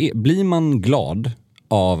 alltså blir man glad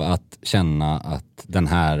av att känna att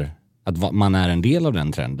att man är en del av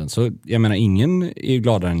den trenden, så jag menar, ingen är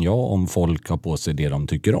gladare än jag om folk har på sig det de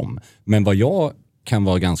tycker om. Men vad jag kan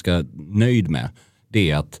vara ganska nöjd med,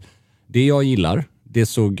 det är att det jag gillar,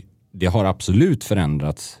 det har absolut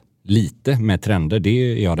förändrats lite med trender. Det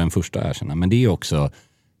är jag den första att erkänna. Men det är också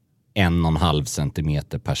 1,5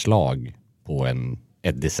 centimeter per slag på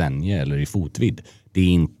ett decennium eller i fotvidd. Det är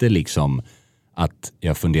inte liksom att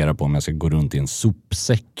jag funderar på om jag ska gå runt i en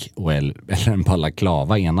sopsäck eller en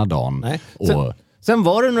balaklava ena dagen. Nej. Sen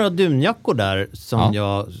var det några dunjackor där som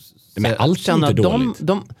jag men allt känner inte dåligt.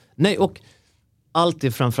 Nej, och allt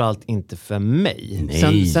är framförallt inte för mig.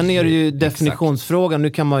 Sen är det ju definitionsfrågan. Nu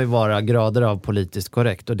kan man ju vara grader av politiskt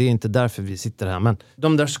korrekt och det är inte därför vi sitter här. Men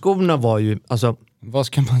de där skorna var ju... Alltså, vad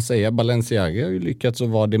ska man säga? Balenciaga har ju lyckats att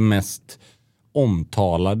vara det mest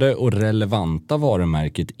omtalade och relevanta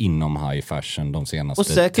varumärket inom high fashion de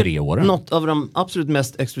senaste 3 åren. Och säkert något av de absolut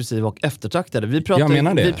mest exklusiva och eftertraktade. Vi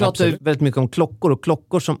pratar ju väldigt mycket om klockor och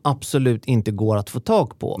klockor som absolut inte går att få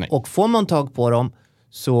tag på. Nej. Och får man tag på dem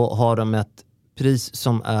så har de ett pris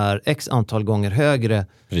som är x antal gånger högre.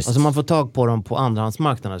 Precis. Alltså man får tag på dem på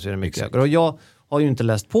andrahandsmarknaden så är det mycket högre. Och jag har ju inte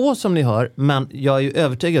läst på som ni hör, men jag är ju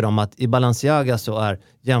övertygad om att i Balenciaga så är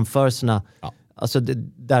jämförelserna, alltså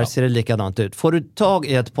där ser det likadant ut. Får du tag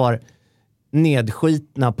i ett par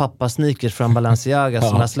nedskitna pappasneakers från Balenciaga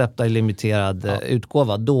som är släppta i limiterad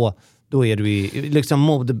utgåva, då är du i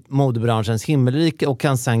liksom modebranschens himmelrike och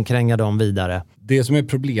kan sen kränga dem vidare. Det som är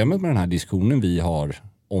problemet med den här diskussionen vi har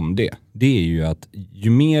om det är ju att ju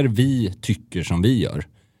mer vi tycker som vi gör,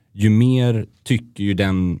 ju mer tycker ju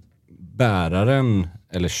den bäraren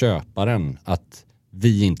eller köparen att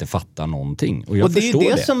vi inte fattar någonting. Och det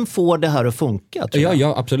är det som får det här att funka, tror jag.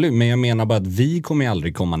 Ja, absolut. Men jag menar bara att vi kommer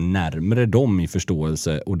aldrig komma närmare dem i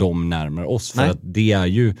förståelse och de närmare oss. För att det är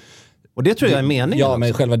ju... Och det tror jag är meningen. Ja,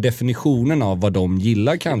 men själva definitionen av vad de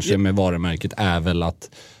gillar kanske med varumärket är väl att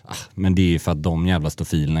men det är för att de jävla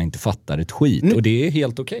stofilerna inte fattar ett skit. Och det är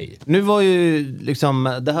helt okej. Nu var ju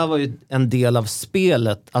liksom, det här var ju en del av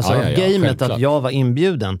spelet, alltså gamet, självklart. Att jag var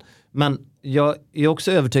inbjuden. Men jag är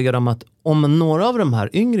också övertygad om att om några av de här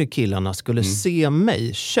yngre killarna skulle se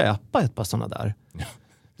mig köpa ett par sådana där,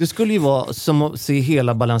 det skulle ju vara som att se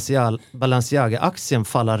hela Balenciaga-aktien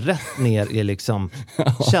falla rätt ner i liksom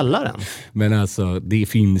källaren. Men alltså, det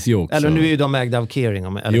finns ju också... Eller nu är ju de ägda av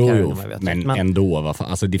Kering. Men ändå.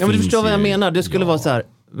 Alltså, det finns men du förstår vad jag menar. Det skulle vara så här,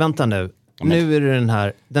 vänta nu. Nu är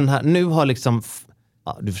det den här, nu har liksom...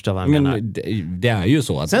 Ja, du förstår vad jag menar. Det är ju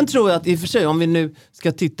så. Sen tror jag att i och för sig, om vi nu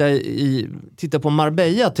ska titta på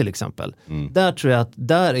Marbella till exempel. Där tror jag att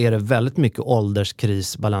där är det väldigt mycket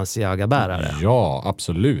ålderskris Balenciaga-bärare. Ja,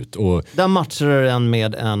 absolut. Och där matchar den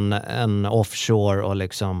med en offshore och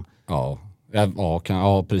liksom...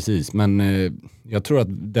 Ja, precis. Men jag tror att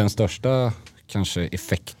den största kanske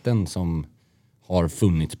effekten som har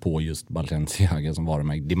funnits på just Balenciaga som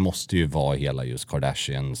varumärke, det måste ju vara hela just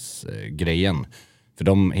Kardashians grejen.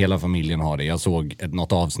 För hela familjen har det. Jag såg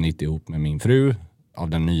något avsnitt ihop med min fru av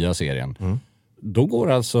den nya serien. Då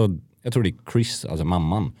går alltså, jag tror det är Chris, alltså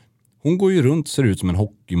mamman. Hon går ju runt, ser ut som en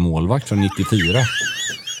hockeymålvakt från 94.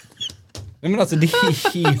 Nej, men alltså det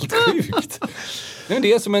är helt sjukt. Nej, men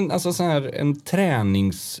det är som en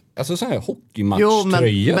tränings... Alltså så här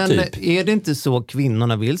hockeymatchtröja typ. Men är det inte så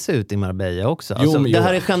kvinnorna vill se ut i Marbella också? Alltså, det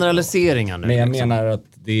här är generaliseringar nu. Men jag menar att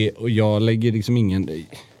det... Och jag lägger liksom ingen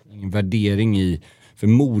värdering i... För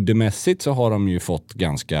modemässigt så har de ju fått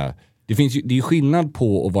ganska... Det är ju skillnad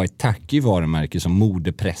på att vara ett tacky varumärke som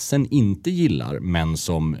modepressen inte gillar, men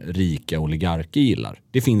som rika oligarker gillar.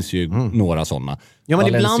 Det finns ju några sådana. Ja,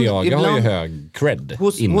 men Balenciaga har ju hög cred.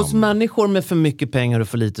 Hos människor med för mycket pengar och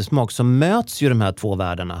för lite smak så möts ju de här två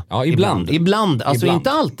världarna. Ja, ibland. Alltså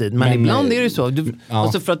inte alltid, men ibland är det ju så.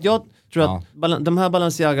 Alltså för att jag tror att de här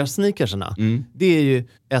Balenciaga-sneakersarna, det är ju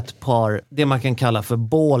ett par, det man kan kalla för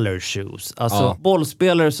baller shoes. Alltså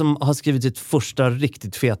bollspelare som har skrivit sitt första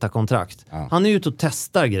riktigt feta kontrakt. Han är ju ute och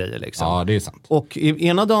testar grejer liksom. Ja, det är sant. Och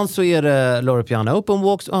ena dagen så är det Loro Piana Open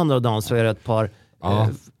Walks och andra dagen så är det ett par...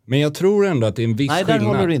 men jag tror ändå att det är en viss skillnad. Nej, där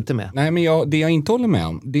håller du inte med. Nej, men det jag inte håller med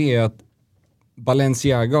om, det är att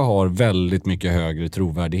Balenciaga har väldigt mycket högre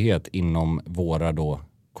trovärdighet inom våra då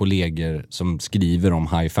kollegor som skriver om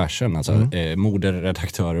high fashion, alltså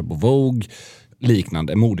moderedaktörer på Vogue,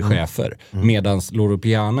 liknande modechefer. Medans Loro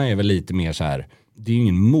Piana är väl lite mer så här, det är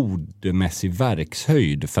ingen modemässig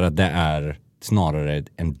verkshöjd för att det är snarare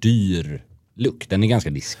en dyr look. Den är ganska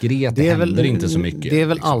diskret, det händer inte så mycket. Det är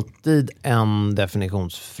väl liksom alltid en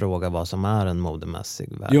definitionsfråga vad som är en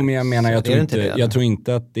modemässig verk. Jo, men jag menar, jag tror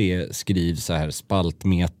inte att det skrivs så här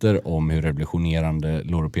spaltmeter om hur revolutionerande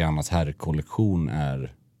Loro Pianas herrkollektion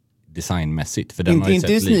är designmässigt. För den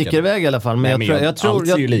inte i sneakerväg i alla fall, men jag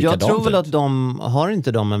tror väl att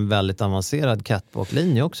de en väldigt avancerad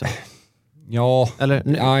catwalk-linje också. Ja,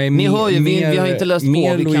 eller, ni hör ju, vi har inte löst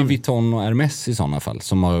mer Louis Vuitton och Hermès i sådana fall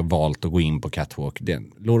som har valt att gå in på catwalk.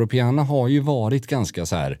 Loro Piana har ju varit ganska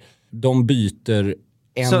så här, de byter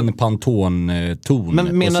Pantone-ton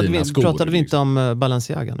på sina skor. Pratade vi inte om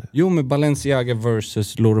Balenciaga nu? Jo, men Balenciaga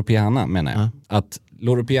versus Loro Piana menar jag. Att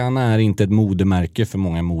Loro Piana är inte ett modemärke för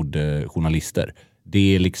många modejournalister.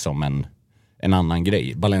 Det är liksom en annan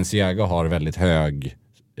grej. Balenciaga har väldigt hög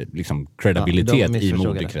liksom credibilitet i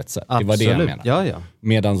modekretsar. Det var det jag menar. Ja.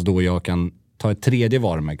 Medans då jag kan ta ett tredje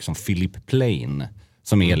varumärke som Philippe Plein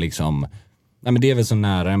som är liksom, nej men det är väl så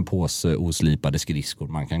nära en påse oslipade skridskor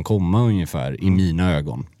man kan komma ungefär i mina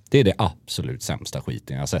ögon. Det är det absolut sämsta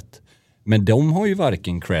skiten jag har sett. Men de har ju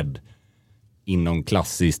varken cred inom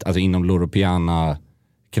klassiskt, alltså inom Loro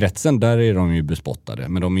Piana-kretsen, där är de ju bespottade.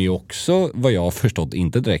 Men de är ju också, vad jag har förstått,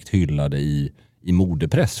 inte direkt hyllade i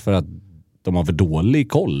modepress för att de har för dålig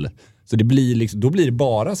koll. Så det blir liksom, då blir det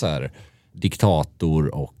bara så här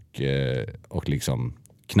diktator och liksom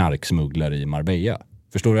knarksmugglare i Marbella.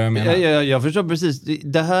 Förstår du vad jag menar? Jag förstår precis.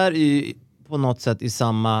 Det här är ju på något sätt i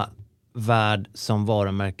samma värld som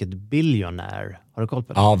varumärket Billionaire. Har du koll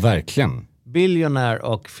på det? Ja, verkligen. Billionaire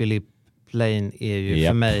och Philippe Plein är ju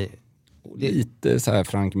för mig lite så här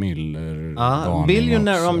Frank Müller. Ja,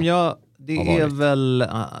 Billionaire också. Det är väl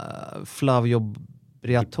Flavio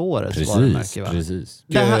Briatores varumärke, va? Precis.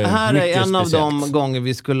 Det här är en av de gånger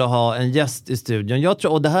vi skulle ha en gäst i studion. Jag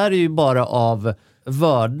tror, och det här är ju bara av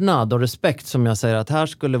vördnad och respekt som jag säger, att här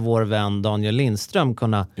skulle vår vän Daniel Lindström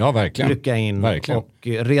kunna rycka in och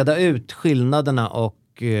reda ut skillnaderna och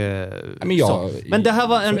men det här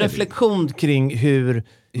var en reflektion kring hur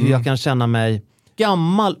jag kan känna mig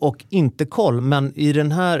gammal och inte koll, men i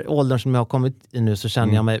den här åldern som jag har kommit i nu så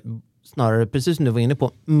känner jag mig snarare, precis som du var inne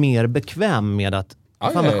på, mer bekväm med att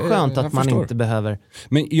fan vad skönt att man inte behöver.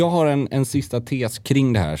 Men jag har en sista tes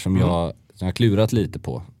kring det här som jag har klurat lite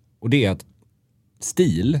på. Och det är att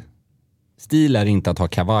stil är inte att ha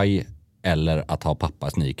kavaj eller att ha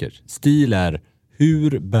pappasneakers. Stil är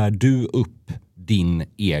hur bär du upp din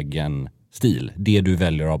egen stil, det du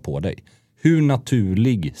väljer att ha på dig. Hur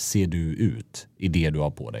naturlig ser du ut i det du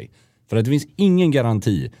har på dig? För att det finns ingen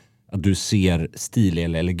garanti att du ser stilig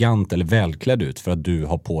eller elegant eller välklädd ut för att du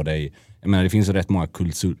har på dig. Jag menar, det finns rätt många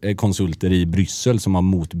konsulter i Bryssel som har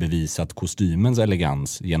motbevisat kostymens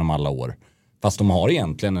elegans genom alla år. Fast de har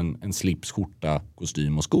egentligen en slips, skjorta,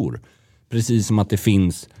 kostym och skor. Precis som att det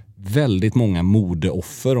finns väldigt många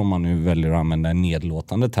modeoffer, om man nu väljer att använda en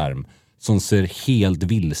nedlåtande term, som ser helt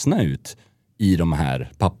vilsna ut i de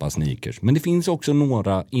här pappasneakers. Men det finns också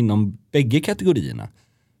några inom bägge kategorierna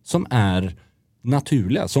som är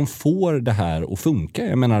naturliga, som får det här att funka.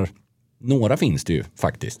 Jag menar, några finns det ju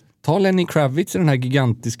faktiskt. Ta Lenny Kravitz i den här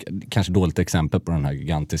gigantiska, kanske dåligt exempel på den här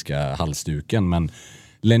gigantiska halsduken, men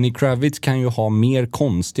Lenny Kravitz kan ju ha mer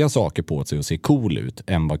konstiga saker på sig och se cool ut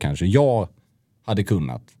än vad kanske jag hade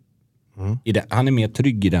kunnat. Han är mer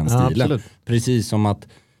trygg i den stilen. Absolut. Precis som att...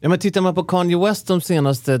 Ja, men tittar man på Kanye West de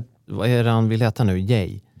senaste, vad är det han vill heta nu?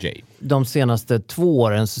 Jay. De senaste 2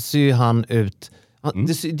 åren så ser ju han ut...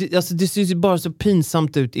 Det ser ju bara så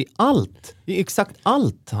pinsamt ut i allt. I exakt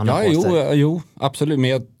allt han har på sig. Jo, absolut. Men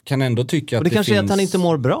jag kan ändå tycka att det kanske finns... är att han inte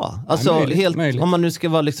mår bra. Alltså, möjligt. Om man nu ska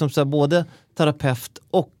vara liksom så här, både terapeut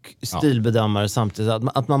och stilbedömare samtidigt.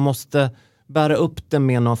 Att man måste bära upp det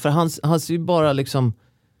med någon. För han ser ju bara liksom...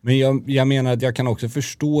 Men jag menar att jag kan också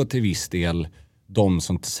förstå till viss del de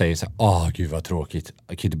som säger så här, gud vad tråkigt.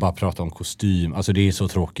 Jag kan inte bara prata om kostym. Alltså det är så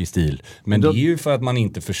tråkig stil. Men det är ju för att man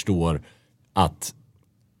inte förstår att,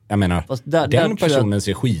 jag menar, den personen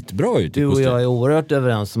ser skitbra ut i kostym. Du och jag är oerhört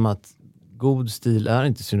överens om att god stil är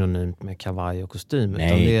inte synonymt med kavaj och kostym.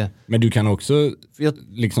 Nej, men du kan också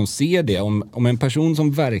liksom se det. Om en person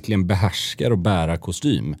som verkligen behärskar och bära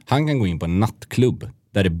kostym, han kan gå in på en nattklubb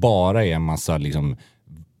där det bara är en massa liksom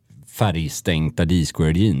färgstänkta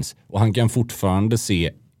D-squared jeans. Och han kan fortfarande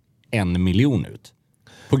se 1 miljon ut.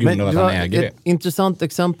 På grund av att han äger det. Ett intressant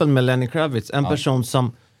exempel med Lenny Kravitz. En person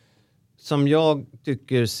som jag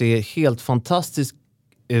tycker ser helt fantastisk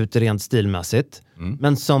ut rent stilmässigt.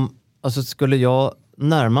 Men som, alltså skulle jag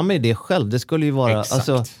närma mig det själv, det skulle ju vara... Exakt.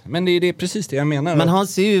 Alltså, men det är precis det jag menar. Men han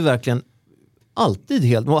ser ju verkligen alltid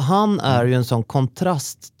helt... Och han är ju en sån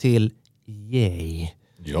kontrast till Yay.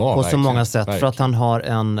 Ja, på så många sätt. För att han har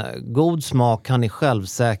en god smak, han är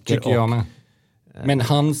självsäker. Tycker jag med. Men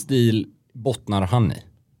hans stil bottnar han i.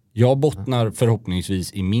 Jag bottnar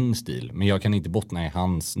förhoppningsvis i min stil, men jag kan inte bottna i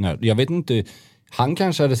hans nöd. Jag vet inte, han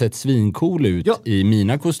kanske hade sett svincool ut i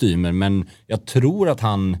mina kostymer, men jag tror att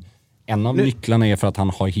en av nycklarna är för att han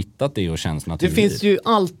har hittat det och känns naturligt. Det finns ju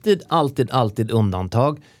alltid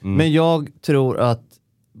undantag. Men jag tror att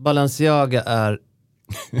Balenciaga är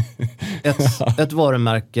ett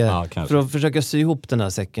varumärke för att försöka sy ihop den här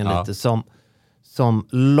säcken lite som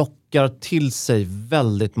lockar till sig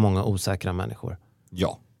väldigt många osäkra människor.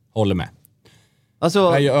 Ja, håller med.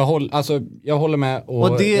 Alltså, jag håller med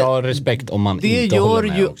och jag har respekt om man inte håller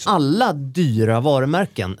med. Det gör ju också. alla dyra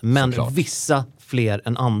varumärken, men Såklart. vissa fler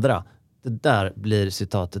än andra. Det där blir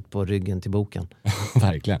citatet på ryggen till boken.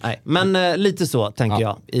 Verkligen. Nej, men lite så tänker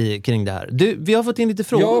jag kring det här. Vi har fått in lite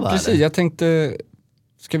frågor. Ja, precis. Jag tänkte,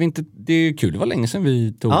 ska vi inte, det är kul, det var länge sedan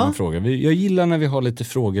vi tog en fråga. Jag gillar när vi har lite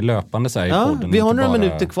frågor löpande så här i podden. Vi har några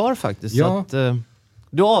minuter kvar faktiskt. Ja. Så att,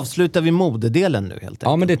 då avslutar vi modedelen nu helt enkelt.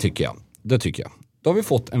 Ja, men det tycker jag. Då har vi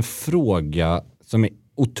fått en fråga som är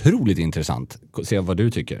otroligt intressant. Se vad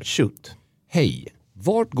du tycker. Shoot. Hej.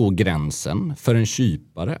 Vart går gränsen för en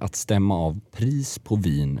kypare att stämma av pris på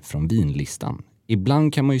vin från vinlistan?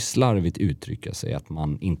 Ibland kan man ju slarvigt uttrycka sig att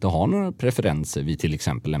man inte har några preferenser vid till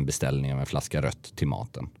exempel en beställning av en flaska rött till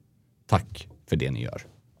maten. Tack för det ni gör.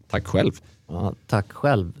 Tack själv. Ja, tack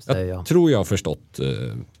själv, säger jag. Tror jag har förstått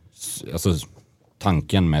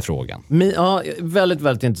tanken med frågan. Väldigt,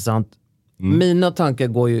 väldigt intressant. Mina tankar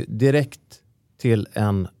går ju direkt till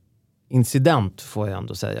en incident, får jag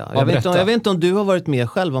ändå säga. Jag vet inte om du har varit med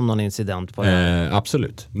själv om någon incident på det här.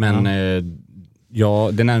 Absolut. Men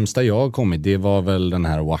det närmsta jag har kommit, det var väl den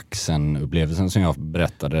här Waxen-upplevelsen som jag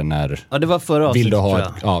berättade när... Ja, det var förra avsnittet.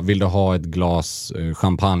 Vill du ha ett glas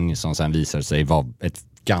champagne som sen visar sig vara ett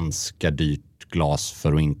ganska dyrt glas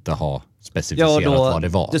för att inte ha specificerat vad det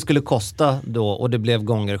var. Det skulle kosta då, och det blev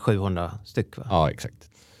gånger 700 styck, va? Ja, exakt.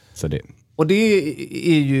 Så det... Och det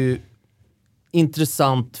är ju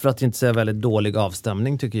intressant, för att inte säga väldigt dålig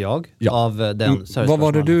avstämning, tycker jag, av den Vad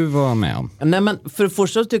var det du var med om? Nej, men för det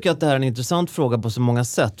första tycker jag att det här är en intressant fråga på så många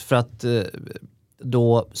sätt, för att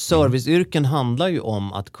då serviceyrken handlar ju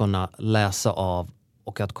om att kunna läsa av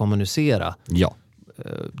och att kommunicera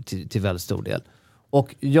till väldigt stor del.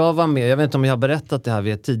 Och jag var med, jag vet inte om jag har berättat det här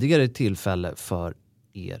vid ett tidigare tillfälle för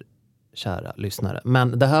er kära lyssnare.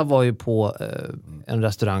 Men det här var ju på en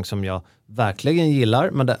restaurang som jag verkligen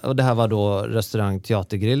gillar. Och det här var då restaurang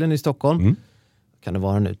Teatergrillen i Stockholm. Kan det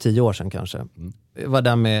vara nu? 10 år sedan kanske. Jag var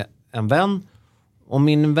där med en vän. Och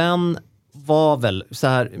min vän var väl, så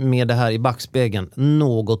här med det här i backspegeln,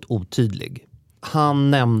 något otydlig.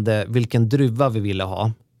 Han nämnde vilken druva vi ville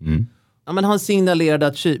ha. Ja, men han signalerade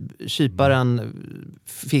att kyparen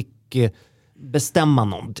fick bestämma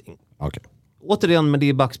någonting. Okay. Återigen, med det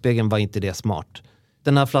i backspegeln var inte det smart.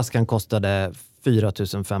 Den här flaskan kostade 4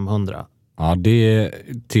 500. Ja, det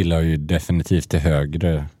tillhör ju definitivt till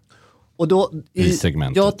högre och då,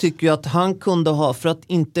 prissegmentet. Jag tycker ju att han kunde ha, för att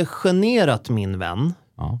inte generat min vän,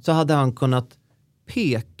 så hade han kunnat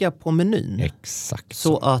peka på menyn. Exakt.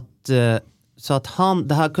 Så att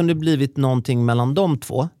det här kunde blivit någonting mellan de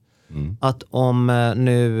två. Att om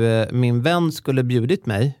nu min vän skulle bjudit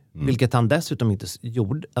mig, vilket han dessutom inte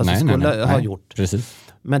gjorde, ha gjort. Precis.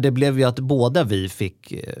 Men det blev ju att båda vi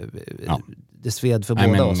fick det sved för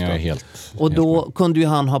båda oss. Och då kunde ju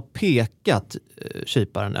han ha pekat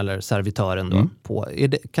kyparen eller servitören då på,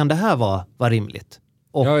 kan det här vara rimligt?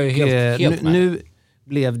 Och jag är helt med. Nu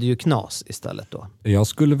blev det ju knas istället då. Jag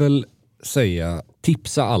skulle väl säga,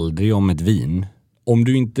 tipsa aldrig om ett vin om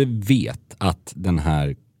du inte vet att den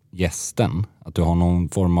här gästen, att du har någon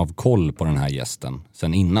form av koll på den här gästen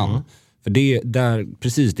sen innan. För det är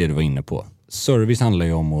precis det du var inne på. Service handlar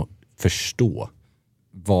ju om att förstå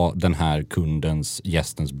vad den här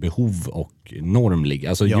gästens behov och norm ligger.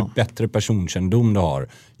 Alltså ju bättre personkännedom du har,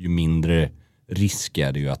 ju mindre risk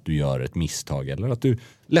är det ju att du gör ett misstag eller att du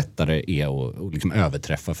lättare är att liksom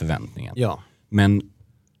överträffa förväntningen. Ja. Men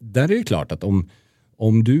där är det klart att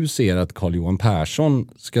om du ser att Carl-Johan Persson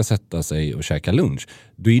ska sätta sig och käka lunch,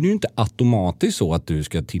 då är det ju inte automatiskt så att du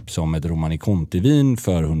ska tipsa om ett Romani Conti-vin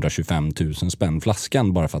för 125 000 spänn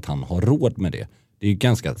flaskan bara för att han har råd med det. Det är ju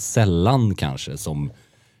ganska sällan kanske som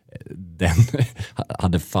den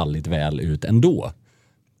hade fallit väl ut ändå.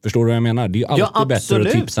 Förstår du vad jag menar? Det är ju alltid bättre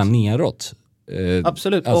att tipsa neråt.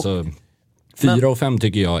 Absolut. Alltså, 4 och 5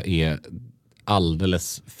 tycker jag är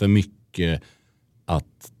alldeles för mycket att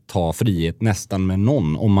ta frihet nästan med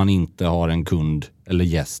någon om man inte har en kund eller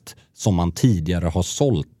gäst som man tidigare har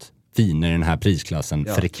sålt viner i den här prisklassen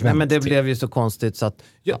frekvent. Nej, men det blev ju så konstigt så att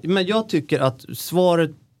men jag tycker att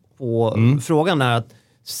svaret på frågan är att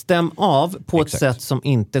stäm av på ett sätt som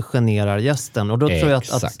inte generar gästen. Och då tror jag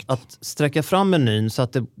att sträcka fram menyn så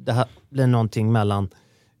att det här blir någonting mellan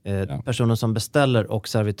personen som beställer och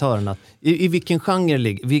servitören. Att i vilken genre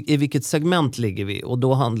i vilket segment ligger vi? Och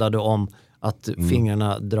då handlar det om att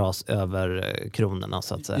fingrarna dras över kronorna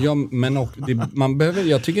så att säga. Ja, men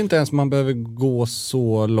jag tycker inte ens man behöver gå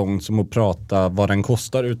så långt som att prata vad den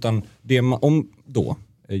kostar, utan om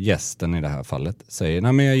gästen i det här fallet säger,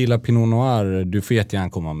 nej men jag gillar Pinot Noir, du får jättegärna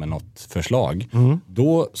komma med något förslag.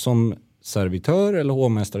 Då som servitör eller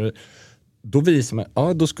hovmästare, då visar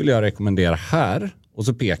man, då skulle jag rekommendera här, och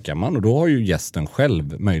så pekar man, och då har ju gästen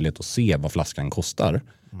själv möjlighet att se vad flaskan kostar.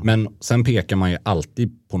 Men sen pekar man ju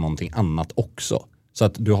alltid på någonting annat också. Så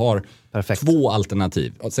att du har två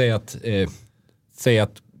alternativ. Säg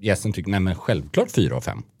att gästen tycker, nej men självklart 4 och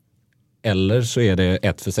 5. Eller så är det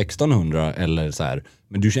ett för 1600 eller så här.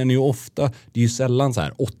 Men du känner ju ofta, det är ju sällan så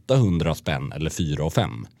här 800 spänn eller 4 och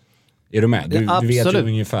 5. Är du med? Du vet ju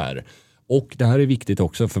ungefär. Och det här är viktigt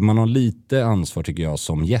också, för man har lite ansvar tycker jag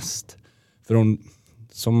som gäst. För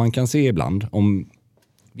som man kan se ibland, om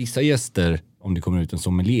vissa gäster, om det kommer ut en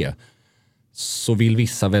sommelier, så vill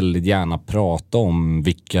vissa väldigt gärna prata om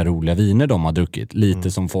vilka roliga viner de har druckit.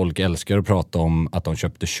 Lite som folk älskar att prata om att de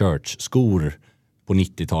köpte Church-skor på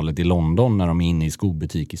 90-talet i London när de är inne i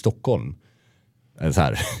skobutik i Stockholm. Så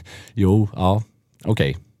här,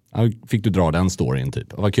 okej. Fick du dra den storyn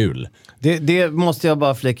typ? Vad kul. Det måste jag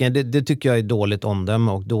bara flika in. Det tycker jag är dåligt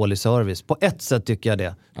omdöme och dålig service. På ett sätt tycker jag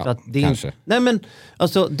det. Ja, för att det kanske. Nej men,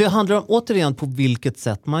 alltså, det handlar om återigen på vilket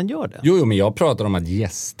sätt man gör det. Jo, men jag pratar om att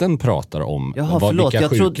gästen pratar om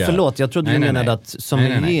förlåt, jag trodde du menade att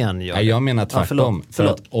sommelieren gör det. Nej, jag menar tvärtom. För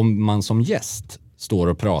att om man som gäst står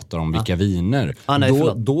och pratar om vilka viner,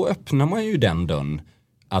 då öppnar man ju den dörren.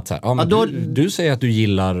 Att så här, du säger att du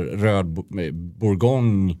gillar röd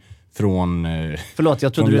bourgogne från... Förlåt,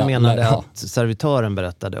 jag trodde du menade att servitören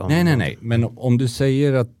berättade om... Nej. Men om du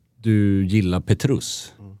säger att du gillar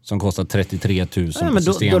Petrus som kostar 33 000 på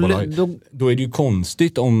Systembolaget, då är det ju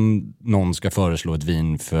konstigt om någon ska föreslå ett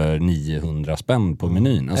vin för 900 spänn på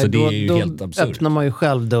menyn. Alltså det är ju helt absurt. Då öppnar man ju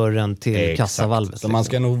själv dörren till kassavalvet. Så man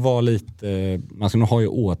ska nog vara lite... Man ska nog ha i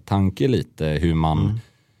åtanke lite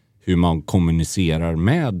hur man kommunicerar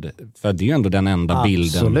med, för det är ändå den enda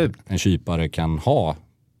bilden en kypare kan ha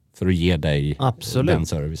för att ge dig den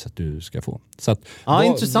service att du ska få. Så att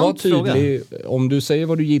var tydlig, om du säger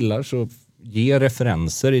vad du gillar så ge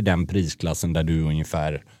referenser i den prisklassen där du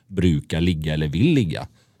ungefär brukar ligga eller vill ligga.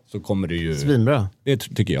 Så kommer det ju... Svinbra. Det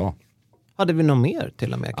tycker jag. Hade vi något mer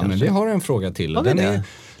till och med kanske? Men vi har en fråga till. Den är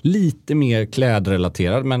lite mer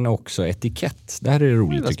klädrelaterad men också etikett. Det här är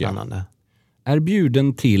roligt tycker jag. Är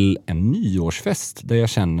bjuden till en nyårsfest där jag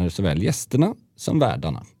känner såväl gästerna som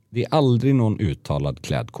värdarna. Det är aldrig någon uttalad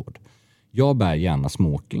klädkod. Jag bär gärna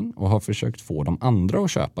smoking och har försökt få de andra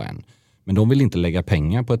att köpa en. Men de vill inte lägga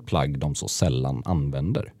pengar på ett plagg de så sällan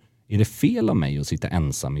använder. Är det fel av mig att sitta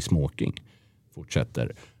ensam i smoking?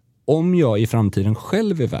 Fortsätter. Om jag i framtiden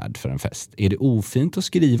själv är värd för en fest, är det ofint att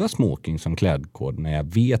skriva smoking som klädkod när jag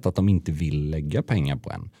vet att de inte vill lägga pengar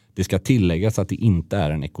på en? Det ska tilläggas att det inte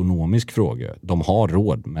är en ekonomisk fråga. De har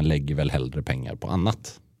råd men lägger väl hellre pengar på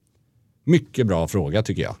annat. Mycket bra fråga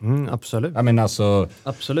tycker jag. Absolut. Jag menar alltså,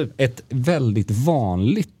 absolut. Ett väldigt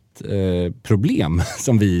vanligt problem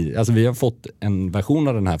som vi har fått en version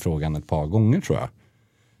av den här frågan ett par gånger tror jag.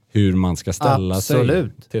 Hur man ska ställa sig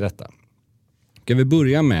till detta. Ska vi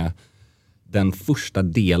börja med den första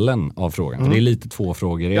delen av frågan? För det är lite två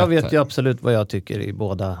frågor i jag vet ju absolut vad jag tycker i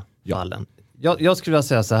båda fallen. Jag skulle vilja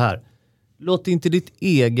säga så här. Låt inte ditt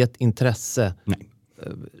eget intresse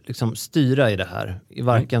liksom styra i det här. I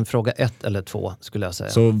varken fråga 1 eller 2 skulle jag säga.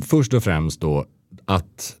 Så först och främst då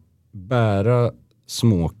att bära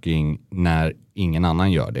smoking när ingen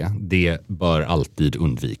annan gör det. Det bör alltid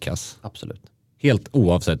undvikas. Absolut. Helt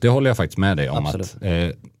oavsett. Det håller jag faktiskt med dig om. Absolut.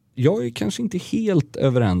 Att jag är kanske inte helt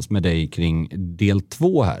överens med dig kring del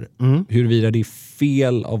 2 här. Huruvida det är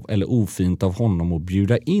fel eller ofint av honom att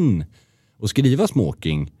bjuda in och skriva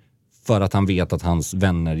smoking för att han vet att hans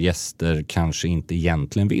vänner, gäster kanske inte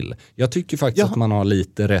egentligen vill. Jag tycker faktiskt att man har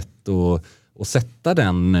lite rätt att sätta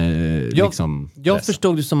den jag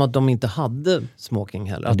förstod det som att de inte hade smoking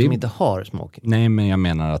heller. Att de inte har smoking. Nej, men jag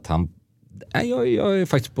menar att jag är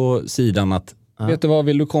faktiskt på sidan att vet du vad,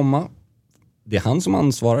 vill du komma? Det är han som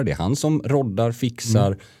ansvarar, det är han som roddar,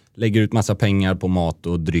 fixar, lägger ut massa pengar på mat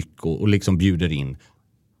och dryck och liksom bjuder in.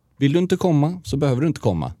 Vill du inte komma så behöver du inte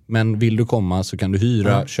komma. Men vill du komma så kan du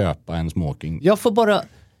hyra, köpa en smoking.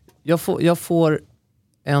 Jag får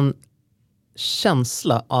en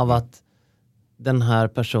känsla av att den här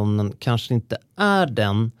personen kanske inte är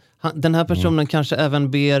den. Den här personen kanske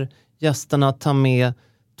även ber gästerna ta med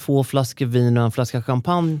 2 flaskor vin och en flaska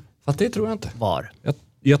champagne. Fast det tror jag inte. Var.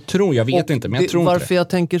 Jag vet inte, men jag tror inte varför jag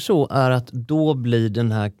tänker så är att då blir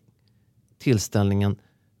den här tillställningen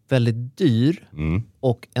väldigt dyr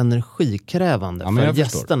och energikrävande för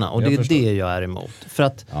gästerna. Och det är det jag är emot. För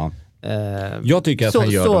att, jag tycker att han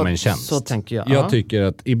gör dem en tjänst. Så tänker jag. Jag tycker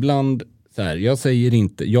att ibland, så här, jag säger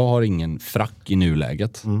inte, jag har ingen frack i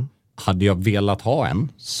nuläget. Hade jag velat ha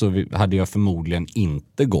en så hade jag förmodligen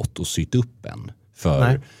inte gått och sytt upp en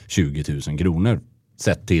för 20 000 kronor.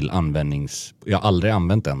 Sett till jag har aldrig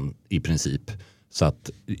använt den i princip. Så att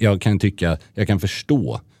jag kan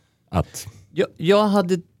förstå att... Jag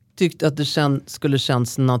hade tyckt att det skulle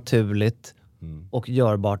känns naturligt och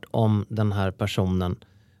görbart om den här personen,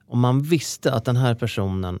 om man visste att den här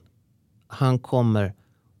personen, han kommer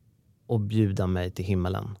att bjuda mig till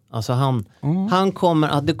himmelen. Alltså han kommer,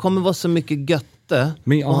 att det kommer vara så mycket götte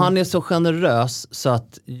och han är så generös så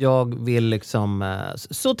att jag vill liksom,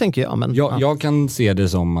 så tänker jag. Men, jag kan se det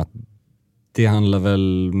som att det handlar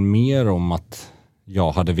väl mer om att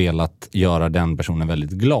jag hade velat göra den personen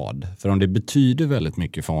väldigt glad. För om det betyder väldigt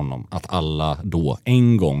mycket för honom att alla då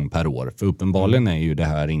en gång per år, för uppenbarligen är ju det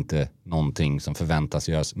här inte någonting som förväntas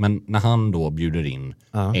göras, men när han då bjuder in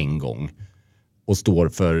en gång och står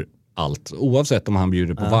för allt, oavsett om han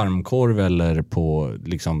bjuder på varmkorv eller på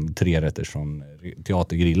liksom 3-rätters från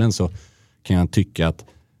teatergrillen, så kan jag tycka att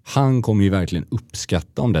han kommer ju verkligen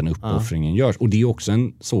uppskatta om den uppoffringen görs. Och det är också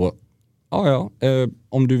en så,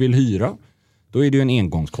 om du vill hyra, då är det ju en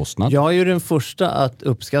engångskostnad. Jag är ju den första att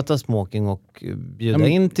uppskatta smoking och bjuda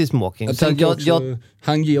in till smoking.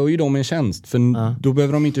 Han ger ju dem en tjänst, för då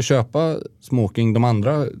behöver de inte köpa smoking de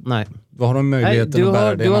andra. Nej. Då har de möjligheten att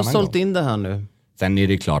bära det. Du har sålt in det här nu. Sen är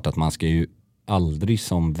det klart att man ska ju aldrig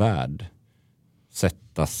som värd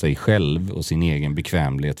sätta sig själv och sin egen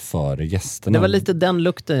bekvämlighet före gästerna. Det var lite den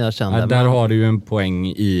lukten jag kände. Ja, där har du ju en poäng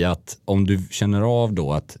i att om du känner av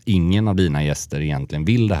då att ingen av dina gäster egentligen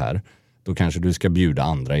vill det här, då kanske du ska bjuda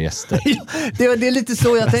andra gäster. det är lite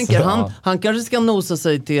så jag tänker. Han kanske ska nosa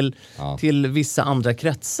sig till vissa andra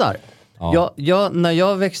kretsar. Ja. När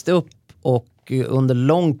jag växte upp och under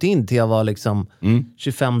lång tid till jag var liksom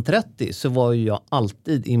 25-30 så var ju jag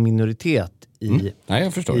alltid i minoritet i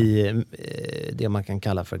det man kan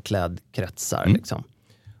kalla för klädkretsar. Liksom.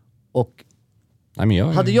 Och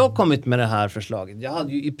hade jag kommit med det här förslaget, jag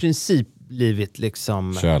hade ju i princip blivit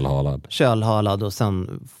liksom kölhalad och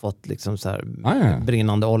sen fått liksom så här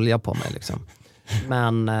brinnande olja på mig liksom.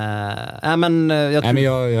 Men jag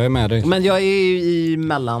är med dig. Men jag är i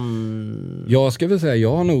mellan. Jag ska väl säga,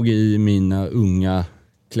 jag har nog i mina unga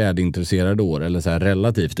klädintresserade år, eller så här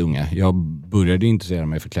relativt unga. Jag började intressera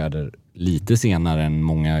mig för kläder lite senare än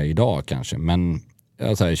många idag kanske, men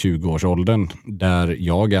jag säger 20-årsåldern där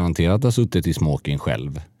jag garanterat har suttit i smoking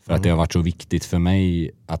själv. För att det har varit så viktigt för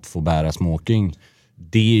mig att få bära smoking.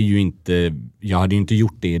 Det är ju inte, jag hade ju inte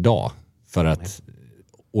gjort det idag. För att,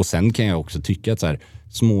 och sen kan jag också tycka att så här,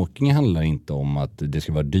 smoking handlar inte om att det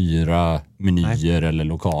ska vara dyra menyer eller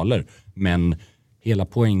lokaler. Men hela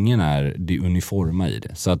poängen är det uniforma i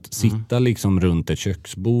det. Så att sitta liksom runt ett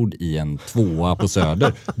köksbord i en 2 på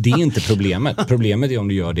Söder, det är inte problemet. Problemet är om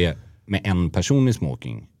du gör det med en person i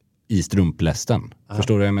smoking i strumplästen.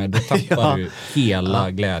 Förstår du? Då tappar du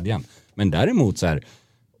hela glädjen. Men däremot så här,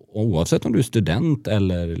 oavsett om du är student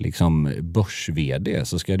eller liksom börs-vd,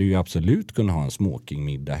 så ska du ju absolut kunna ha en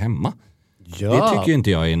smokingmiddag hemma. Ja. Det tycker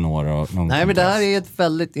inte jag är någon Nej, men det här är ett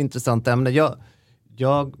väldigt intressant ämne.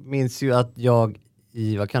 Jag minns ju att jag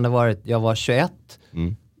var 21.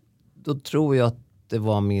 Då tror jag att det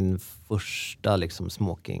var min första liksom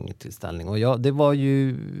smoking-tillställning. Och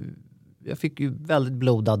jag fick ju väldigt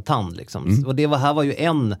blodad tand liksom. Och här var ju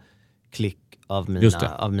en klick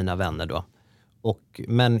av mina vänner då.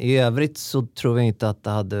 Men i övrigt så tror jag inte att det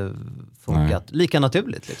hade funkat lika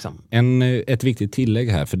naturligt liksom. Ett viktigt tillägg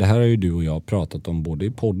här, för det här har ju du och jag pratat om både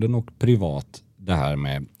i podden och privat, det här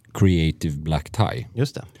med creative black tie.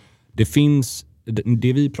 Just det. Det finns,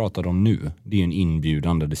 det vi pratar om nu, det är en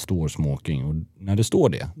inbjudan där det står smoking, och när det står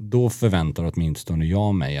det, då förväntar åtminstone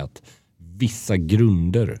jag mig att vissa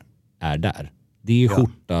grunder är där. Det är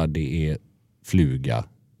skjorta, det är fluga,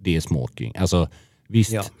 det är smoking. Alltså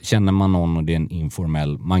visst, känner man någon och det är en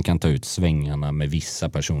informell, man kan ta ut svängarna med vissa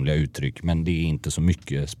personliga uttryck, men det är inte så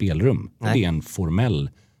mycket spelrum. Det är en formell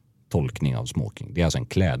tolkning av smoking. Det är alltså en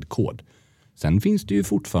klädkod. Sen finns det ju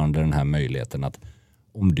fortfarande den här möjligheten att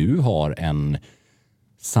om du har en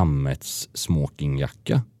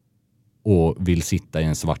sammetssmokingjacka och vill sitta i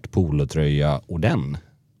en svart polotröja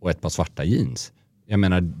och ett par svarta jeans. Jag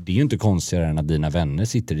menar, det är ju inte konstigare än att dina vänner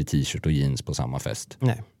sitter i t-shirt och jeans på samma fest.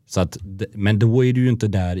 Nej. Så att, men då är du ju inte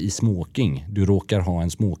där i smoking. Du råkar ha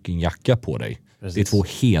en smokingjacka på dig. Precis. Det är två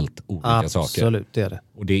helt olika saker. Absolut, det är det.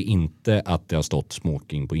 Och det är inte att det har stått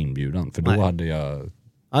smoking på inbjudan. För då hade jag...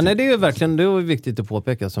 Ja, nej, det är verkligen det är viktigt att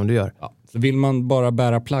påpeka som du gör. Ja. Så vill man bara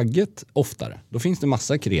bära plagget oftare, då finns det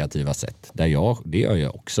massa kreativa sätt. Det gör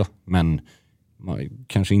jag också. Men man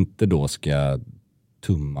kanske inte då ska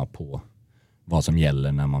tumma på vad som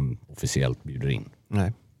gäller när man officiellt bjuder in.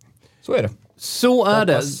 Nej. Så är det. Så är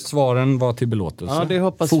det. Svaren var till belåtelse. Ja, det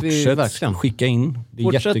hoppas vi verkligen. Fortsätt skicka in. Det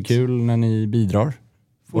är jättekul när ni bidrar.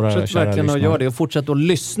 Fortsätt verkligen att göra det och fortsätt att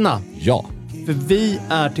lyssna. Ja. För vi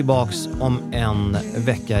är tillbaks om en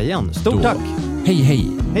vecka igen. Stort tack! Hej, hej!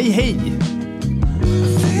 Hej, hej!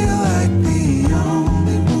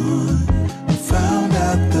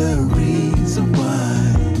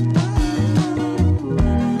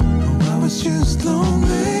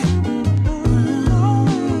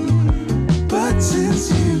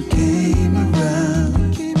 Since you came around,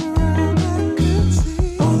 I could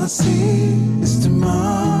see all I see is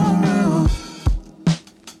tomorrow.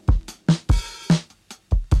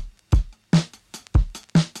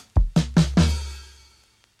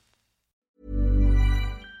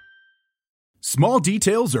 Small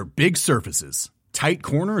details are big surfaces. Tight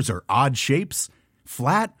corners are odd shapes.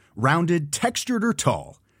 Flat, rounded, textured, or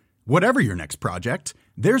tall. Whatever your next project,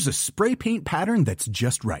 there's a spray paint pattern that's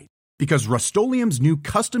just right. Because Rust-Oleum's new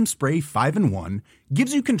Custom Spray 5-in-1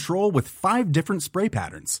 gives you control with 5 different spray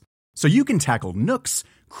patterns. So you can tackle nooks,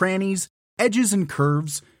 crannies, edges, and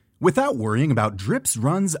curves without worrying about drips,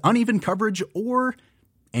 runs, uneven coverage, or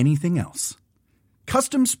anything else.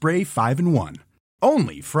 Custom Spray 5-in-1.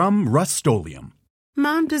 Only from Rust-Oleum.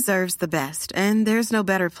 Mom deserves the best, and there's no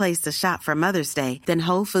better place to shop for Mother's Day than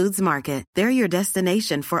Whole Foods Market. They're your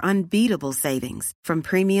destination for unbeatable savings, from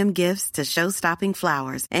premium gifts to show-stopping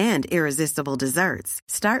flowers and irresistible desserts.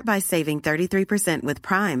 Start by saving 33% with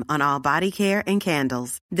Prime on all body care and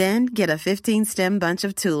candles. Then get a 15-stem bunch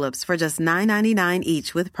of tulips for just $9.99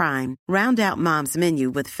 each with Prime. Round out Mom's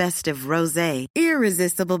menu with festive rosé,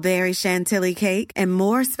 irresistible berry chantilly cake, and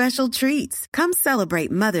more special treats. Come celebrate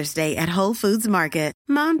Mother's Day at Whole Foods Market.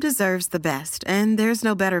 Mom deserves the best, and there's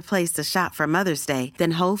no better place to shop for Mother's Day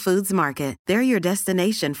than Whole Foods Market. They're your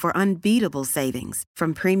destination for unbeatable savings,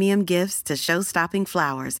 from premium gifts to show-stopping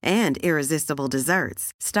flowers and irresistible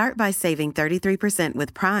desserts. Start by saving 33%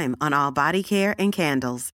 with Prime on all body care and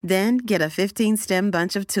candles. Then get a 15-stem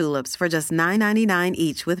bunch of tulips for just $9.99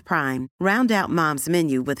 each with Prime. Round out Mom's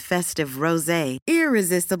menu with festive rosé,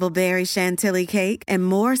 irresistible berry chantilly cake, and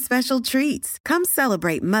more special treats. Come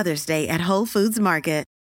celebrate Mother's Day at Whole Foods Market.